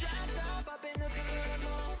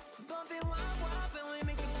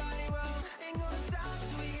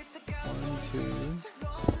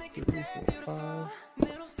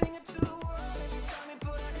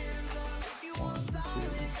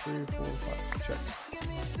 Check.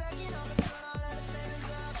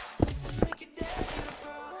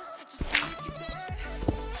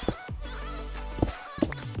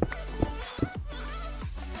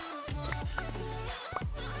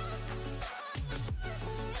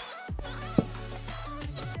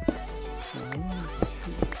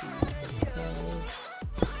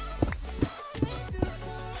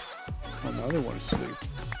 Oh, the other one is asleep.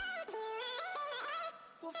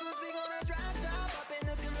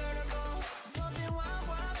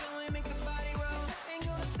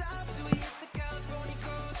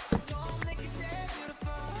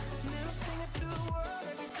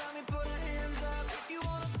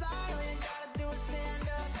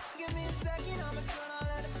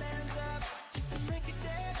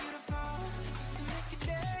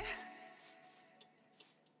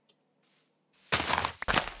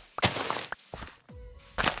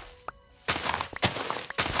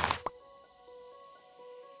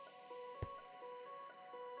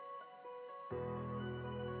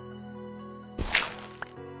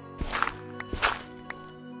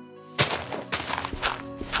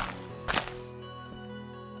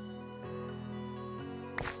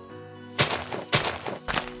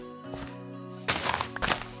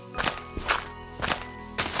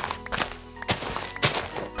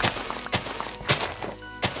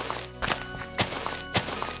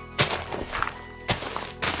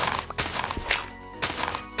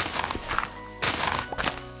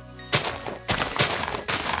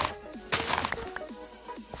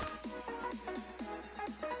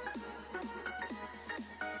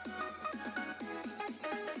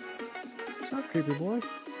 Creepy boy.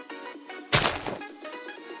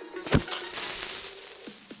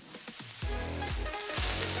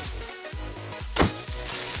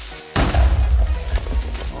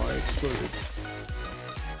 exploded.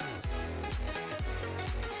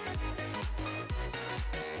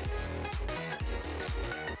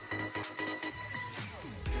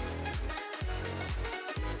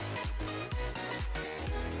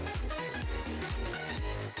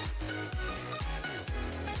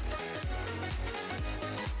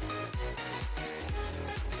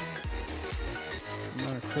 The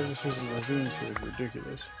amount of crevices and ravines here is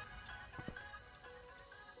ridiculous.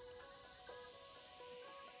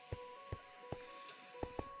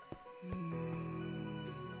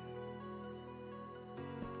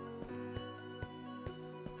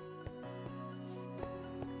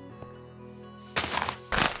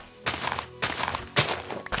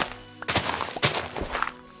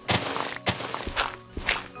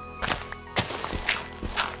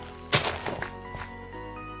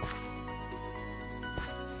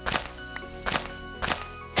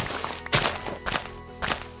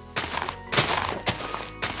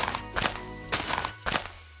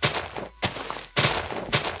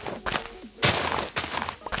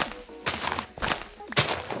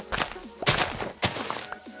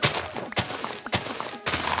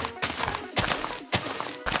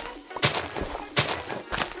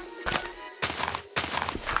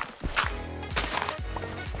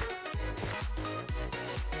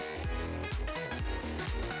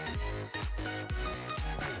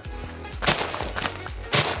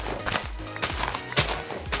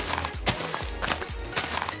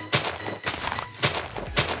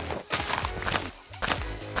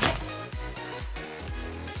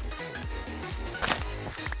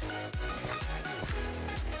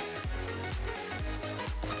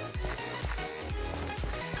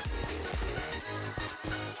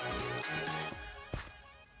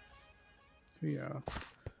 Yeah.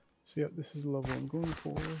 So yeah, this is the level I'm going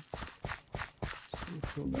for. So we'll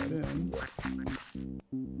fill that in.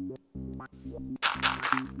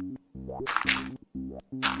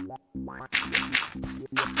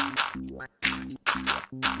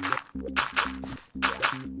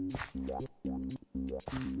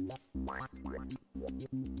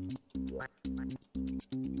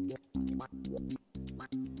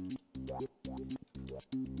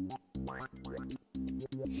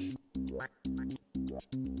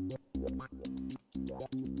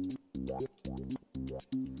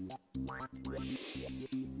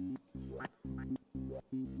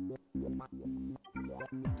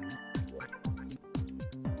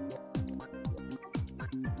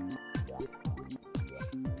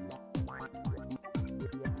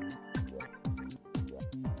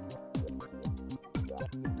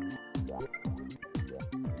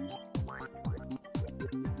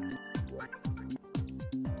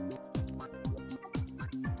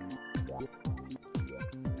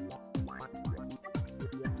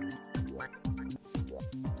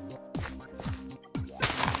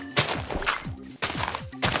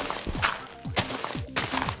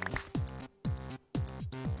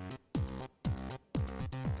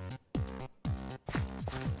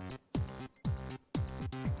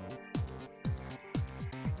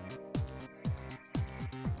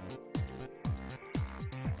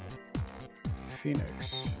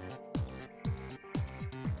 Phoenix.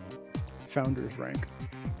 Founders rank.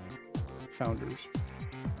 Founders.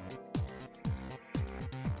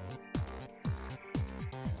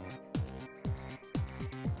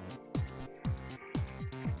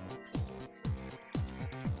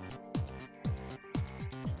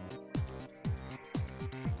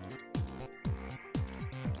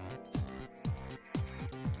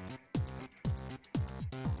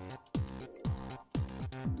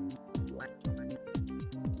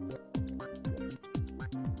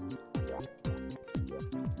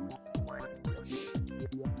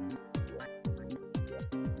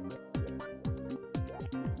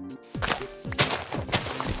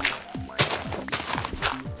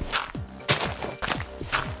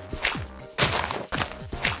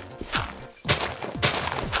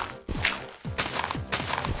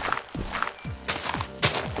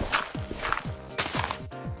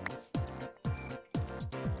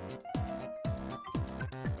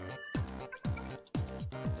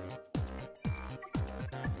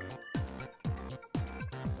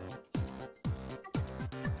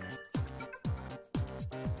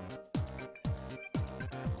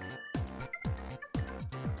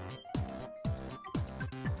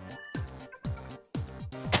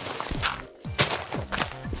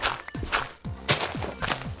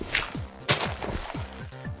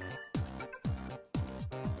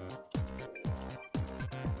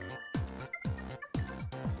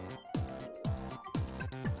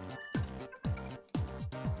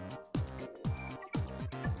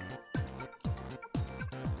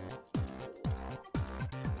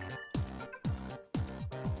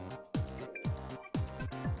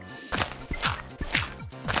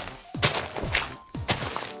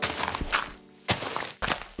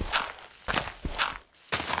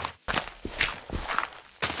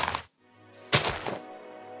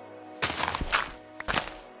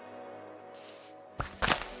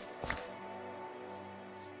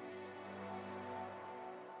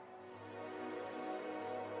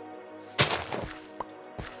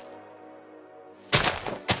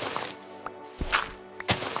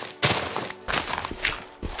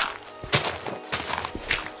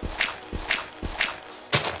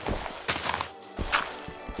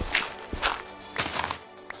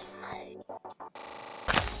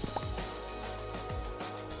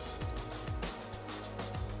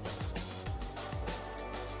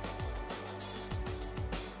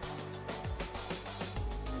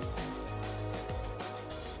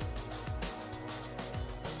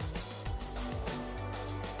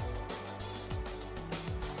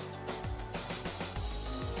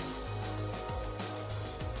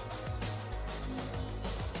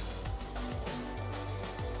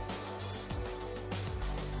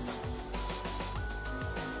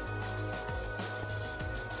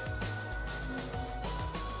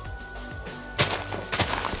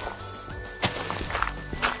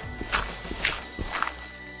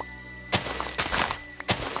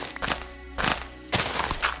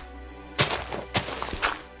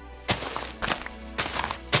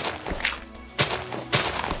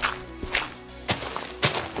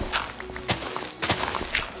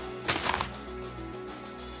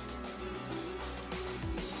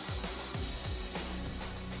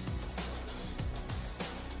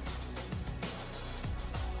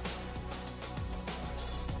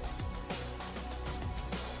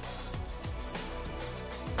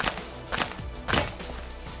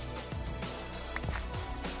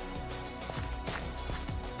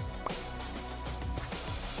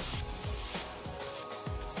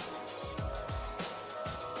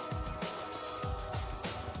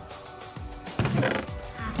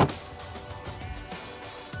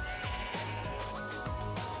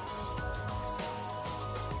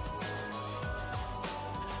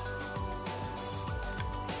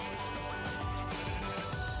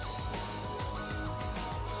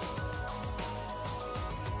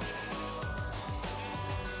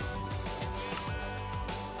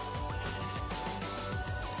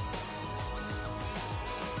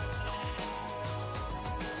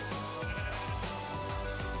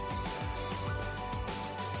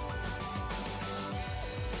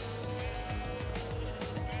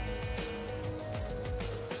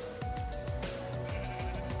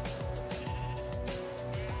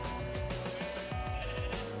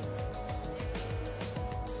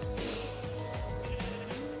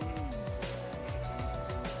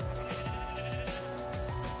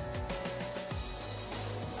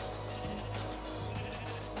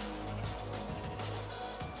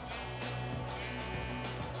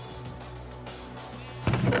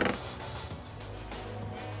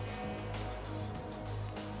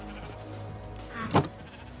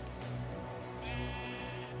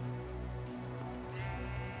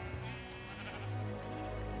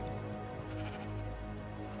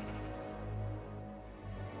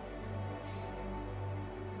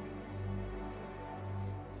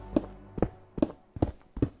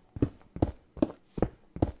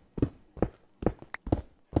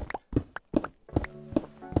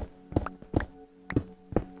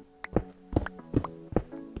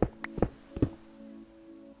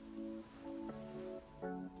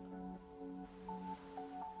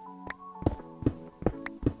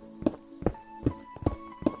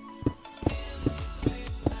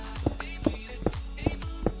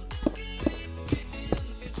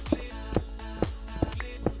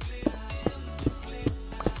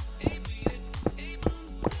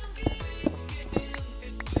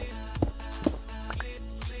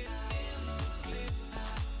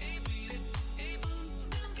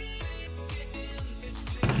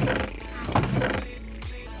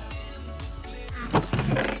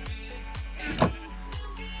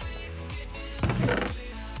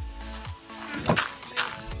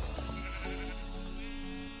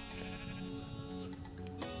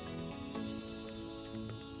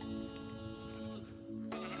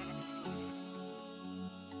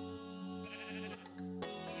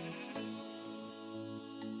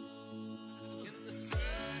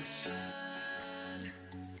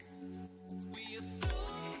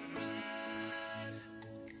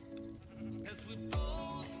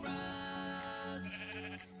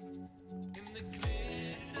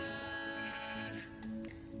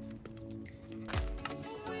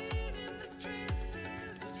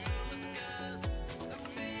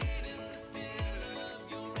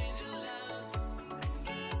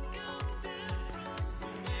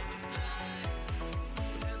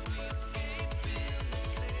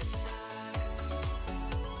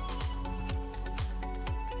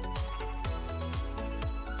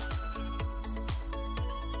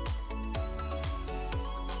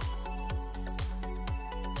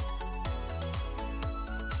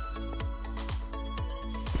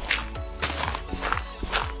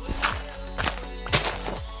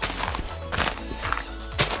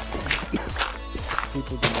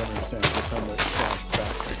 how much cash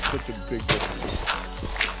back makes such a big difference.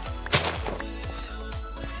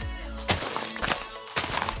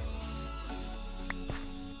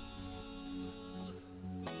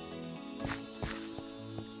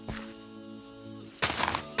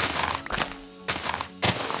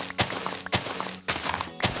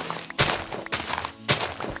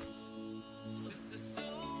 This is so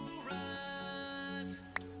right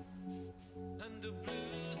under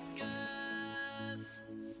blue skies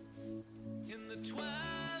in the twilight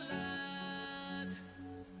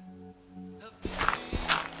of the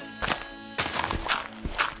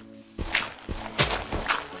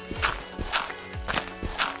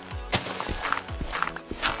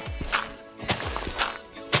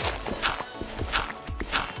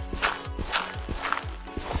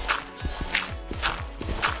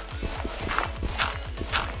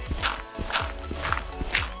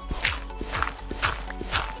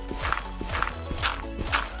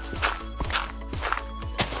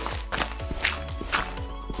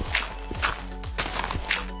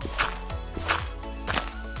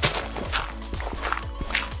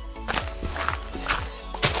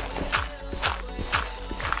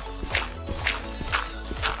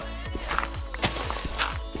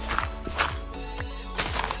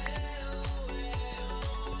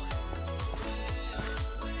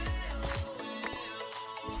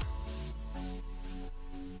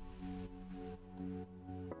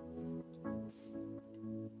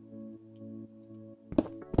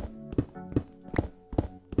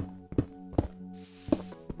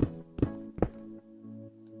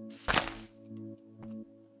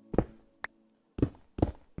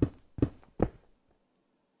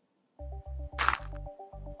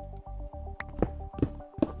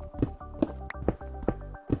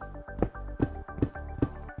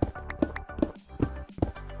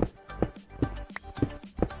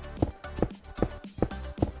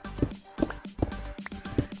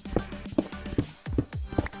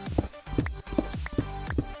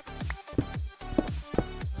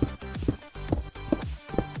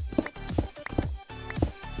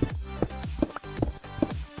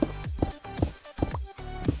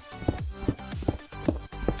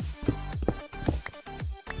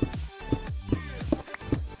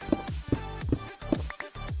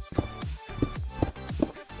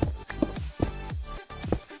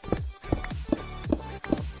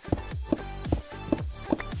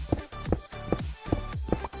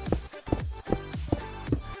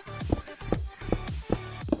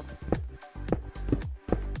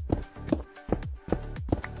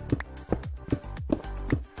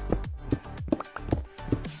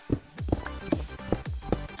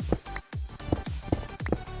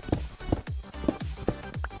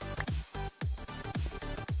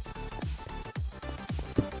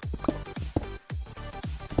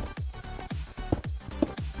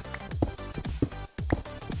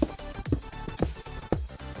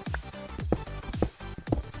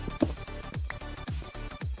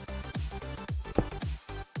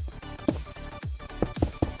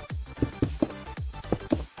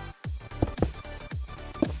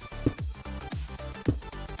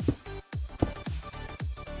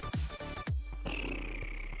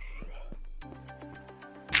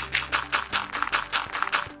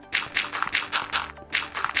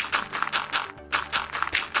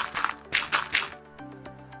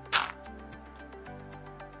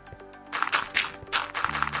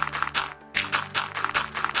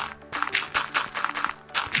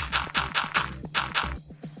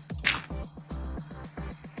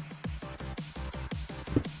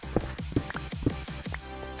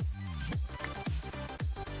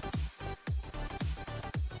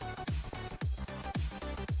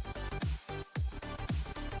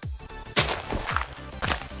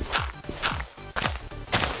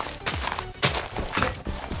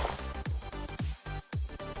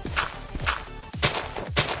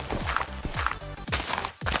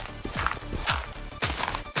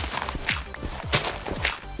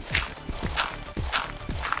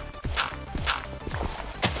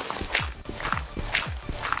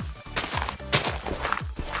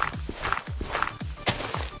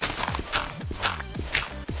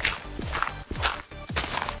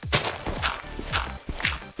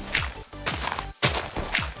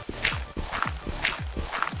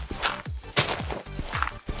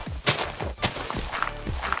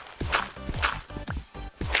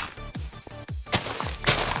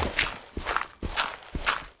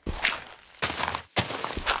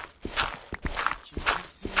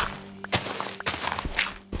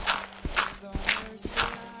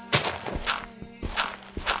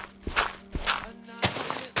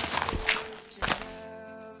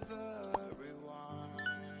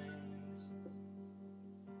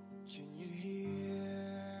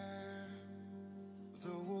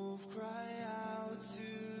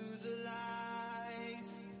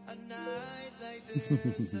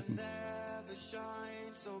this that never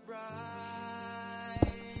shines so bright.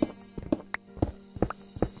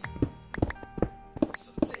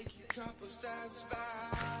 So take a couple steps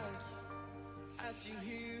back as you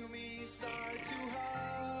hear me start to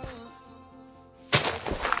hum. Take a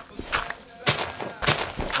couple steps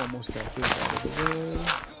back. Almost got this out of the way.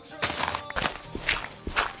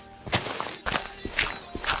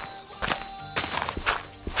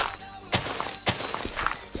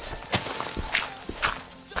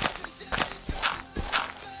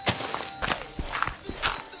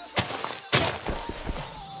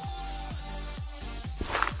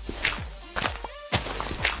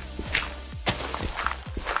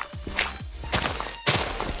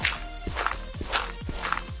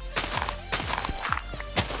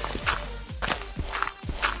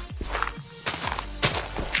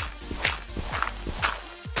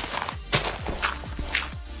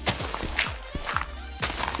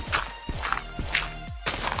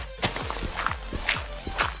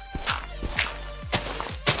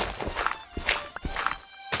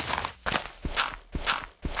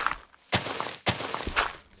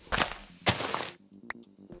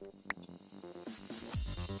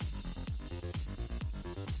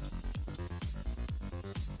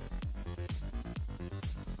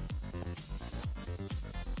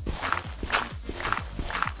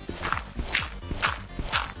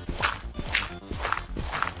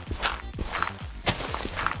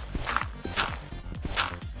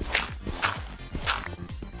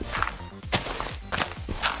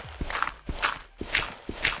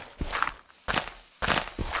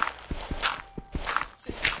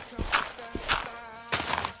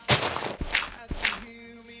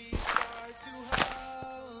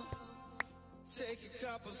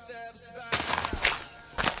 Couple steps back.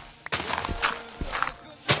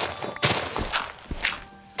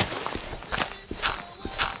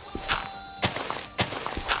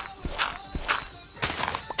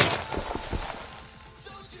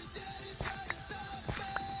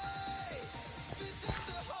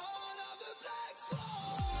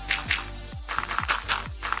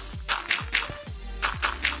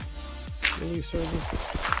 Really, server?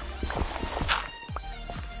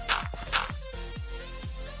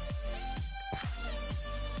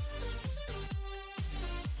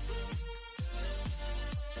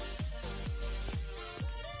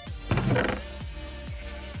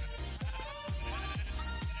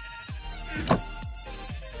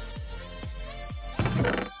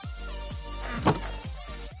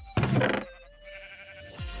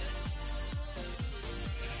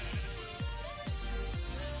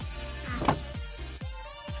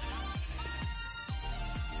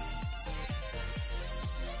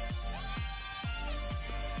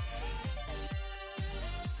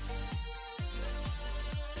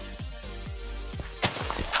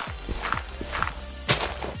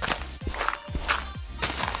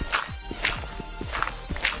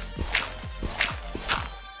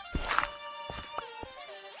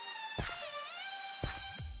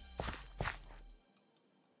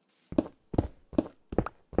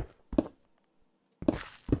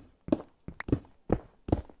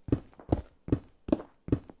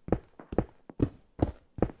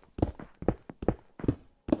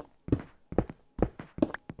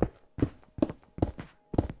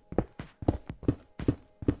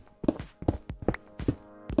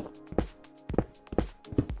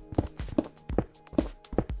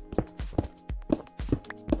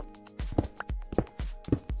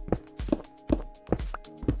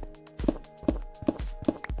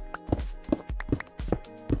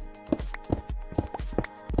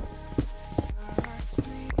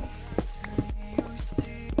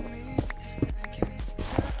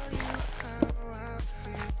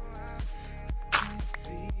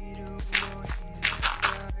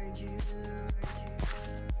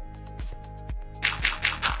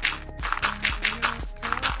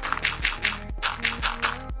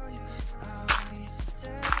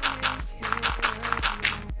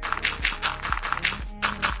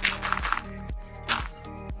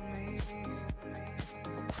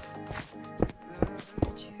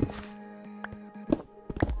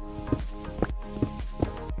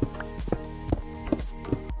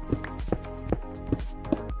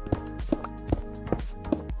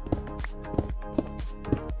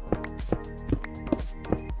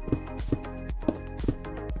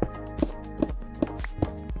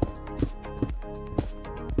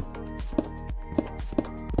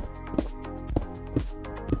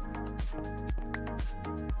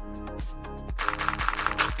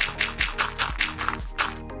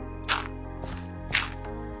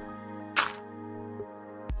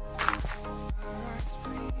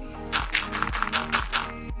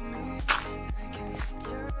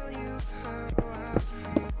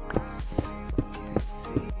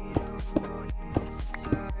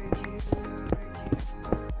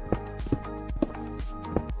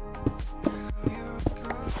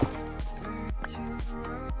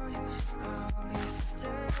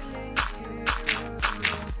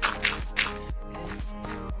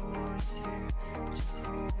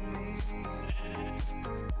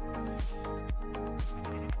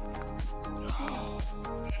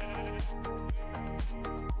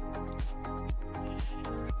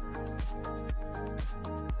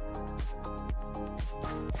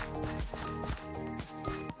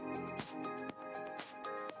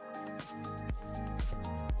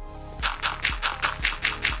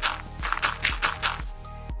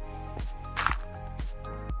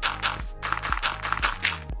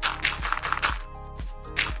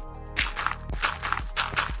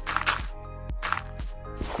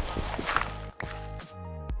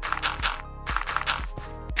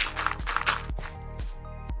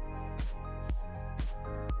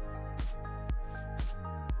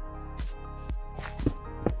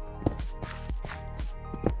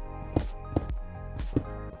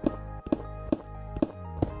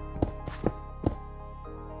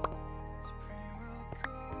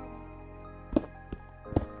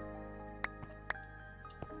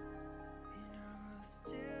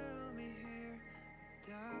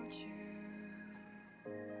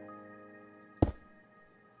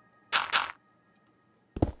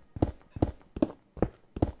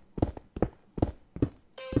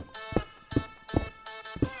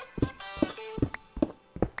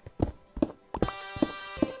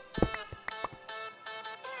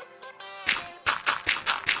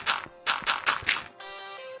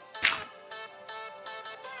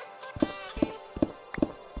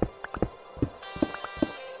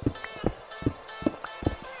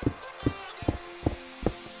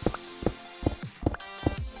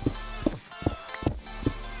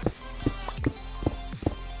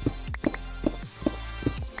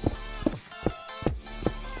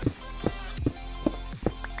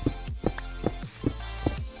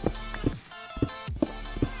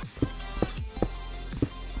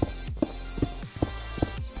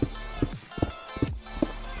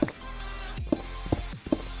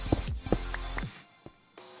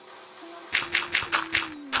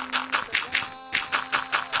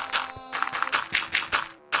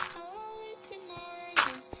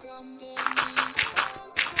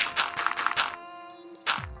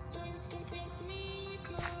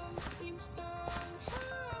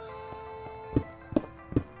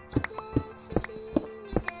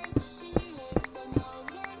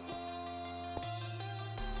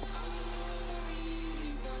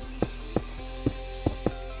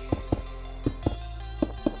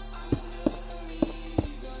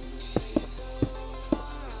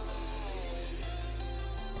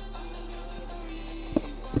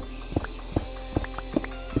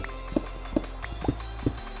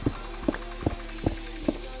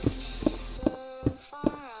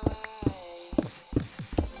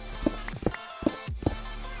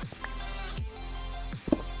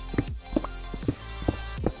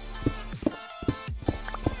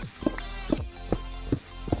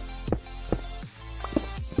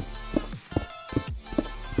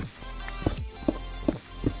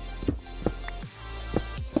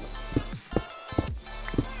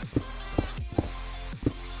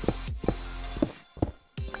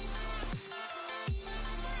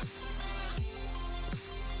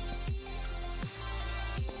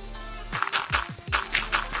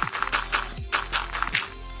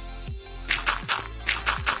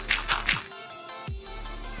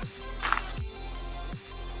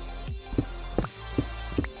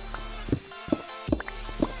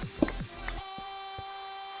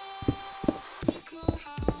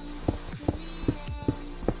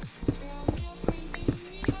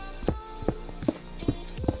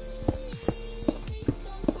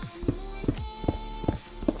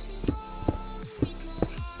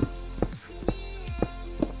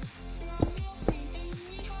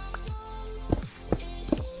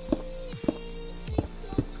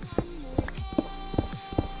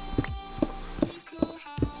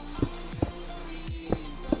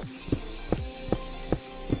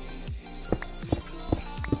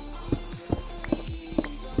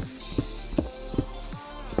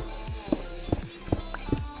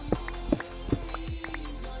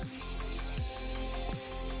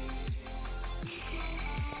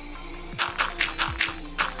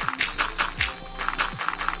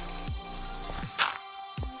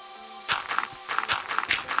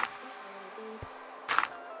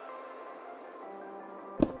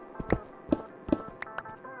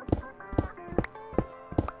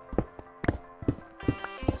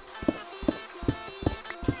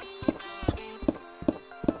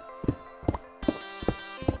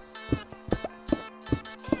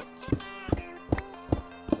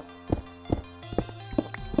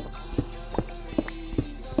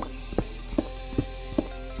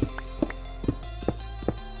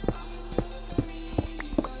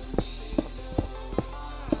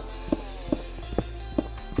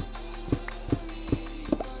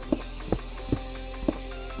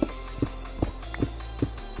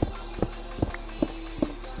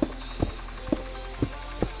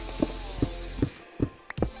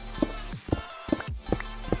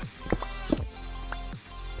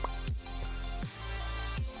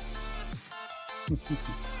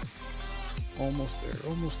 Almost there,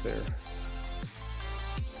 almost there.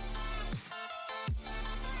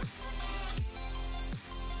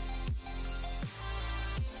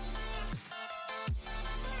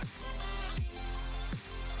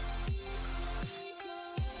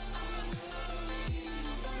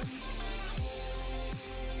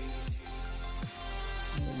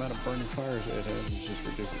 The amount of burning fires it has is just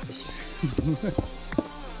ridiculous.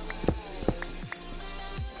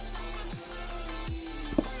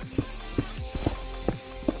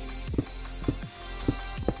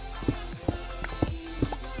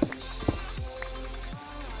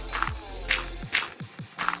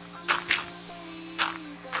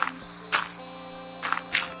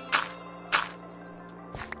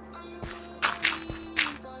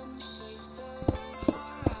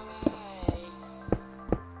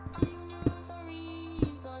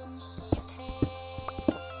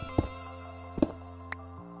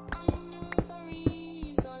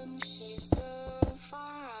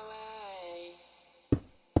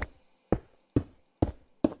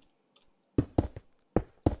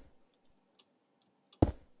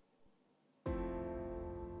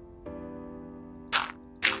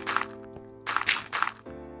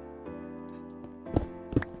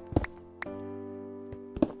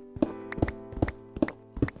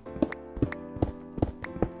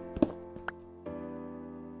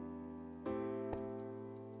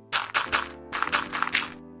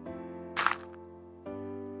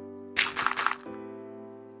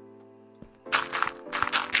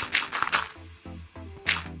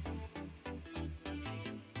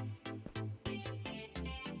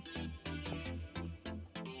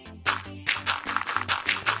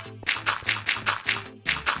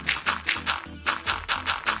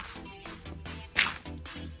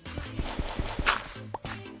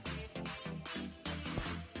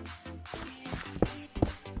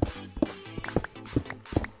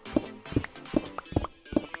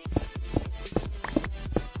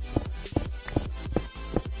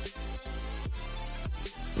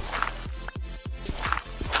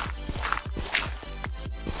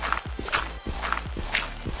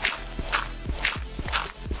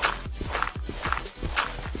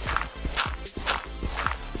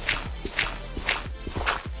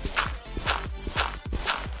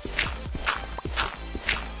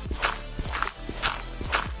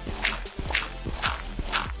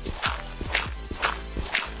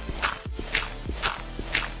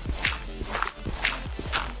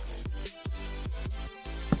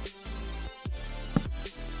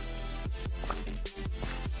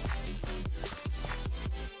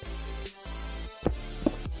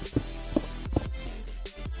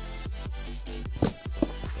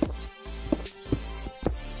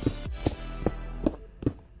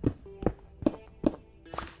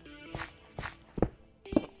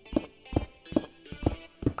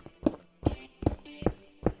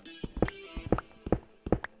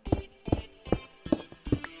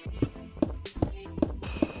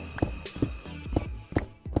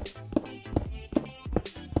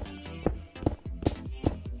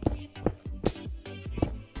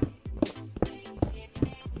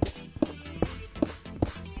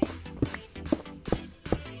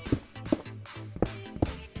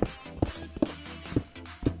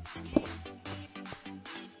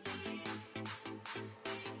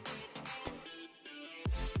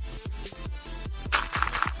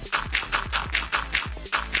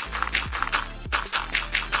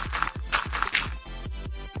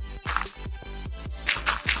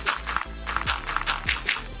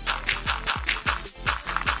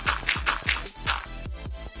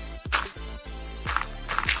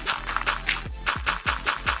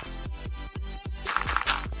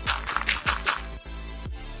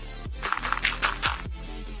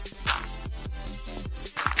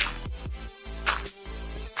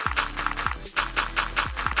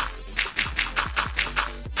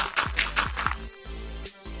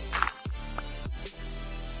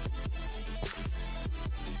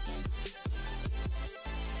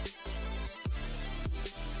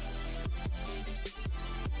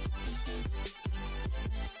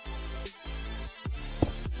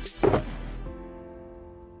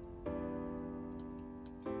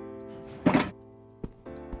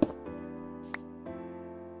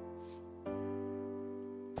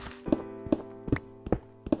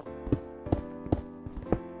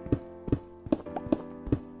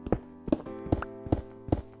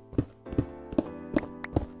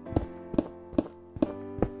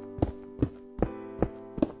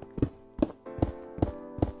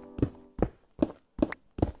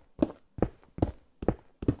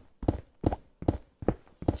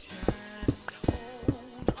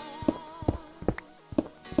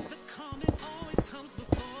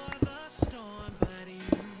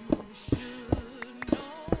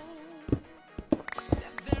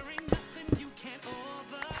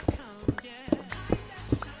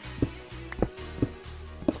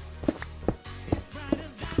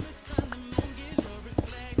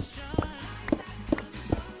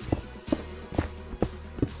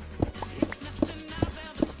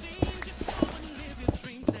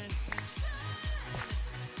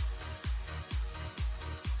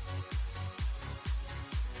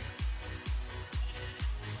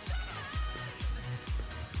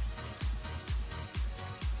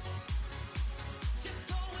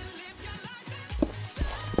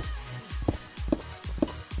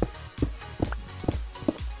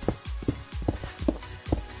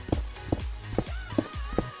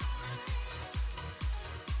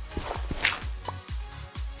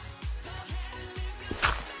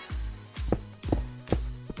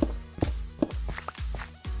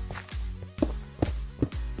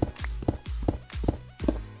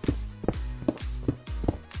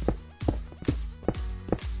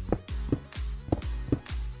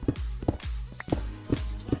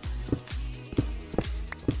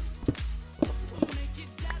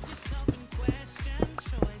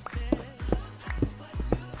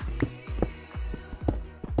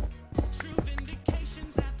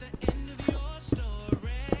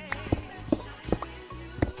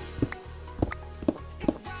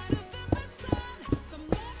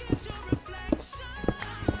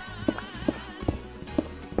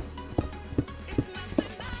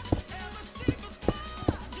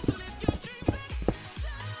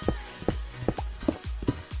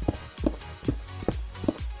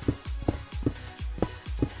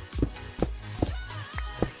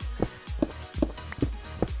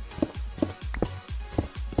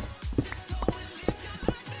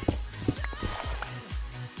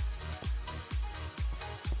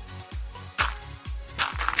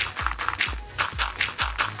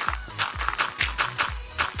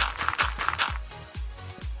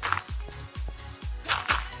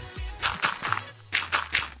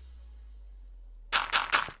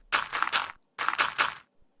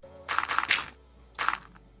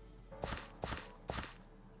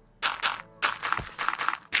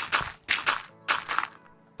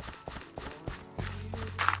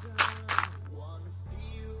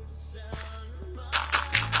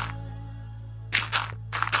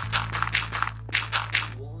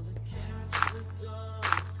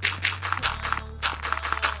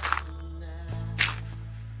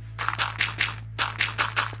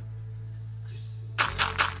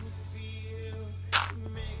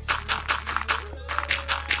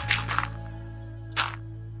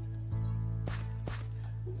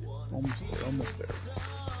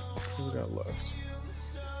 What we got left?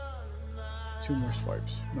 2 more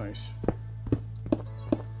swipes. Nice.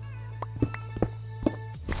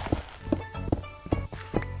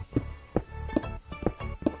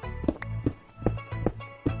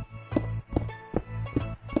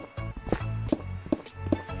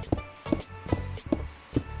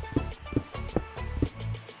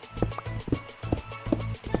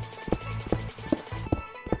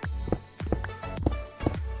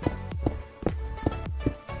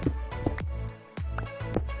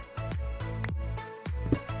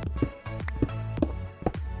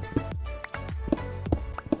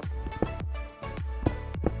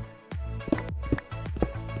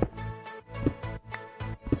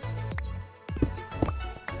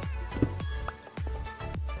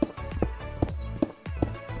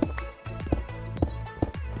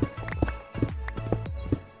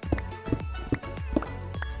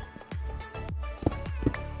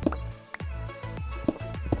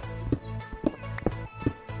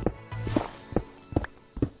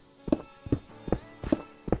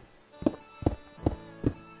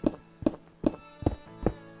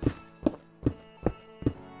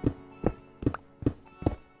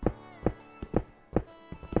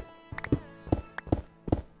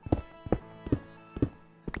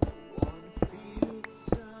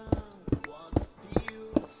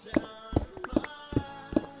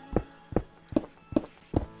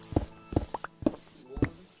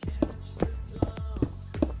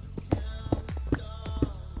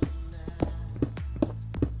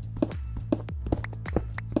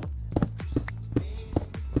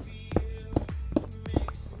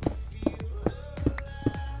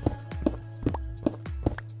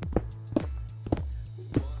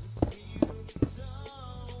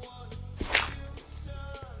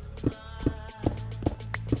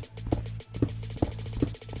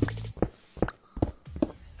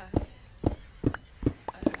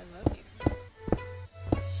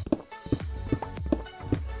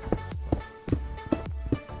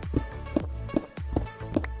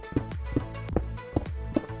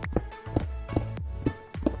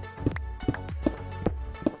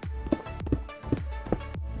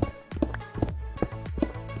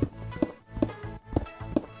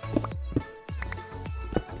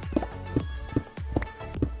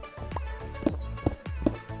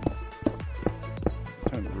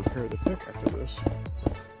 Repair the pick after this.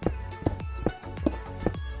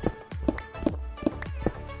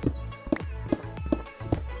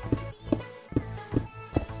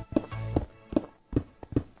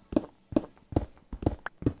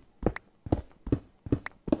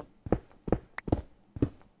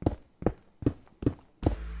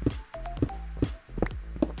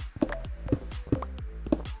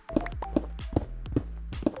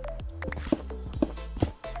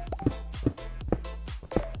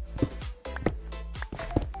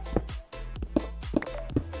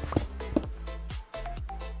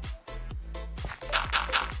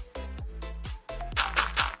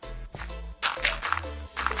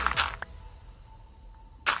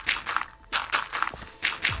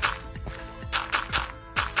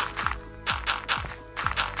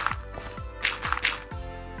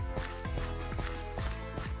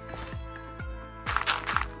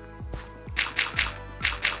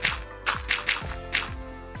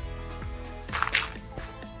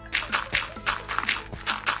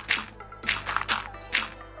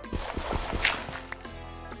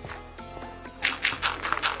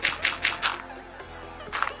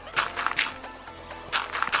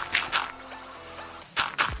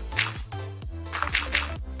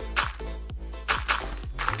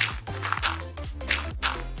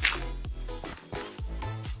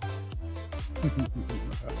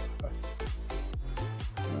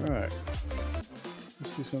 Alright.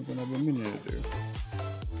 Let's do something I've been meaning to do.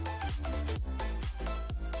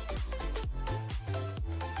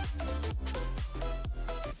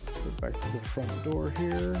 Go back to the front door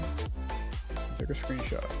here. Take a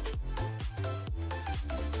screenshot.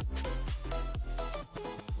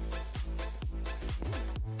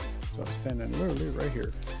 So I'm standing literally right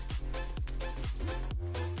here.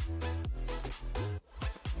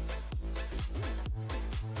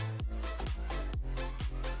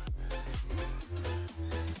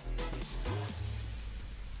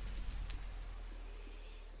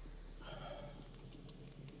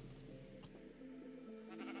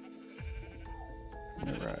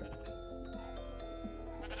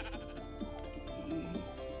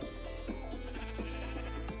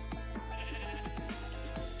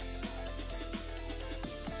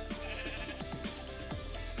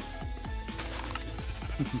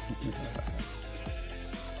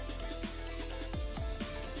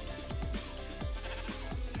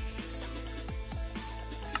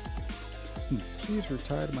 Please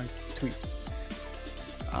retire my tweet.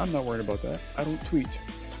 I'm not worried about that. I don't tweet.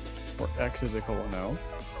 Or X as they call it now.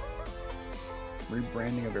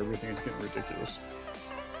 Rebranding of everything is getting ridiculous.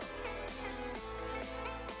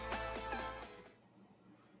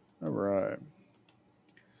 Alright.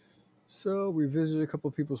 So we visited a couple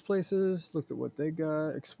of people's places, looked at what they got,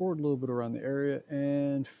 explored a little bit around the area,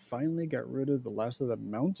 and finally got rid of the last of the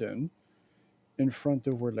mountain in front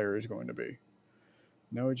of where Larry's going to be.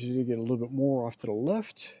 Now we just need to get a little bit more off to the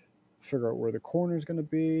left, figure out where the corner is going to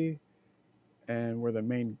be, and where the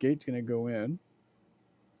main gate's going to go in.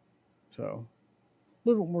 So a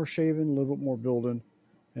little bit more shaving, a little bit more building,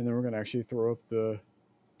 and then we're going to actually throw up the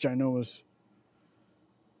ginormous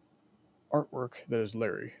artwork that is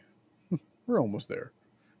Larry. We're almost there.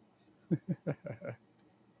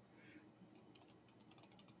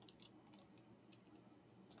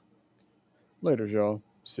 Later, y'all.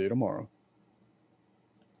 See you tomorrow.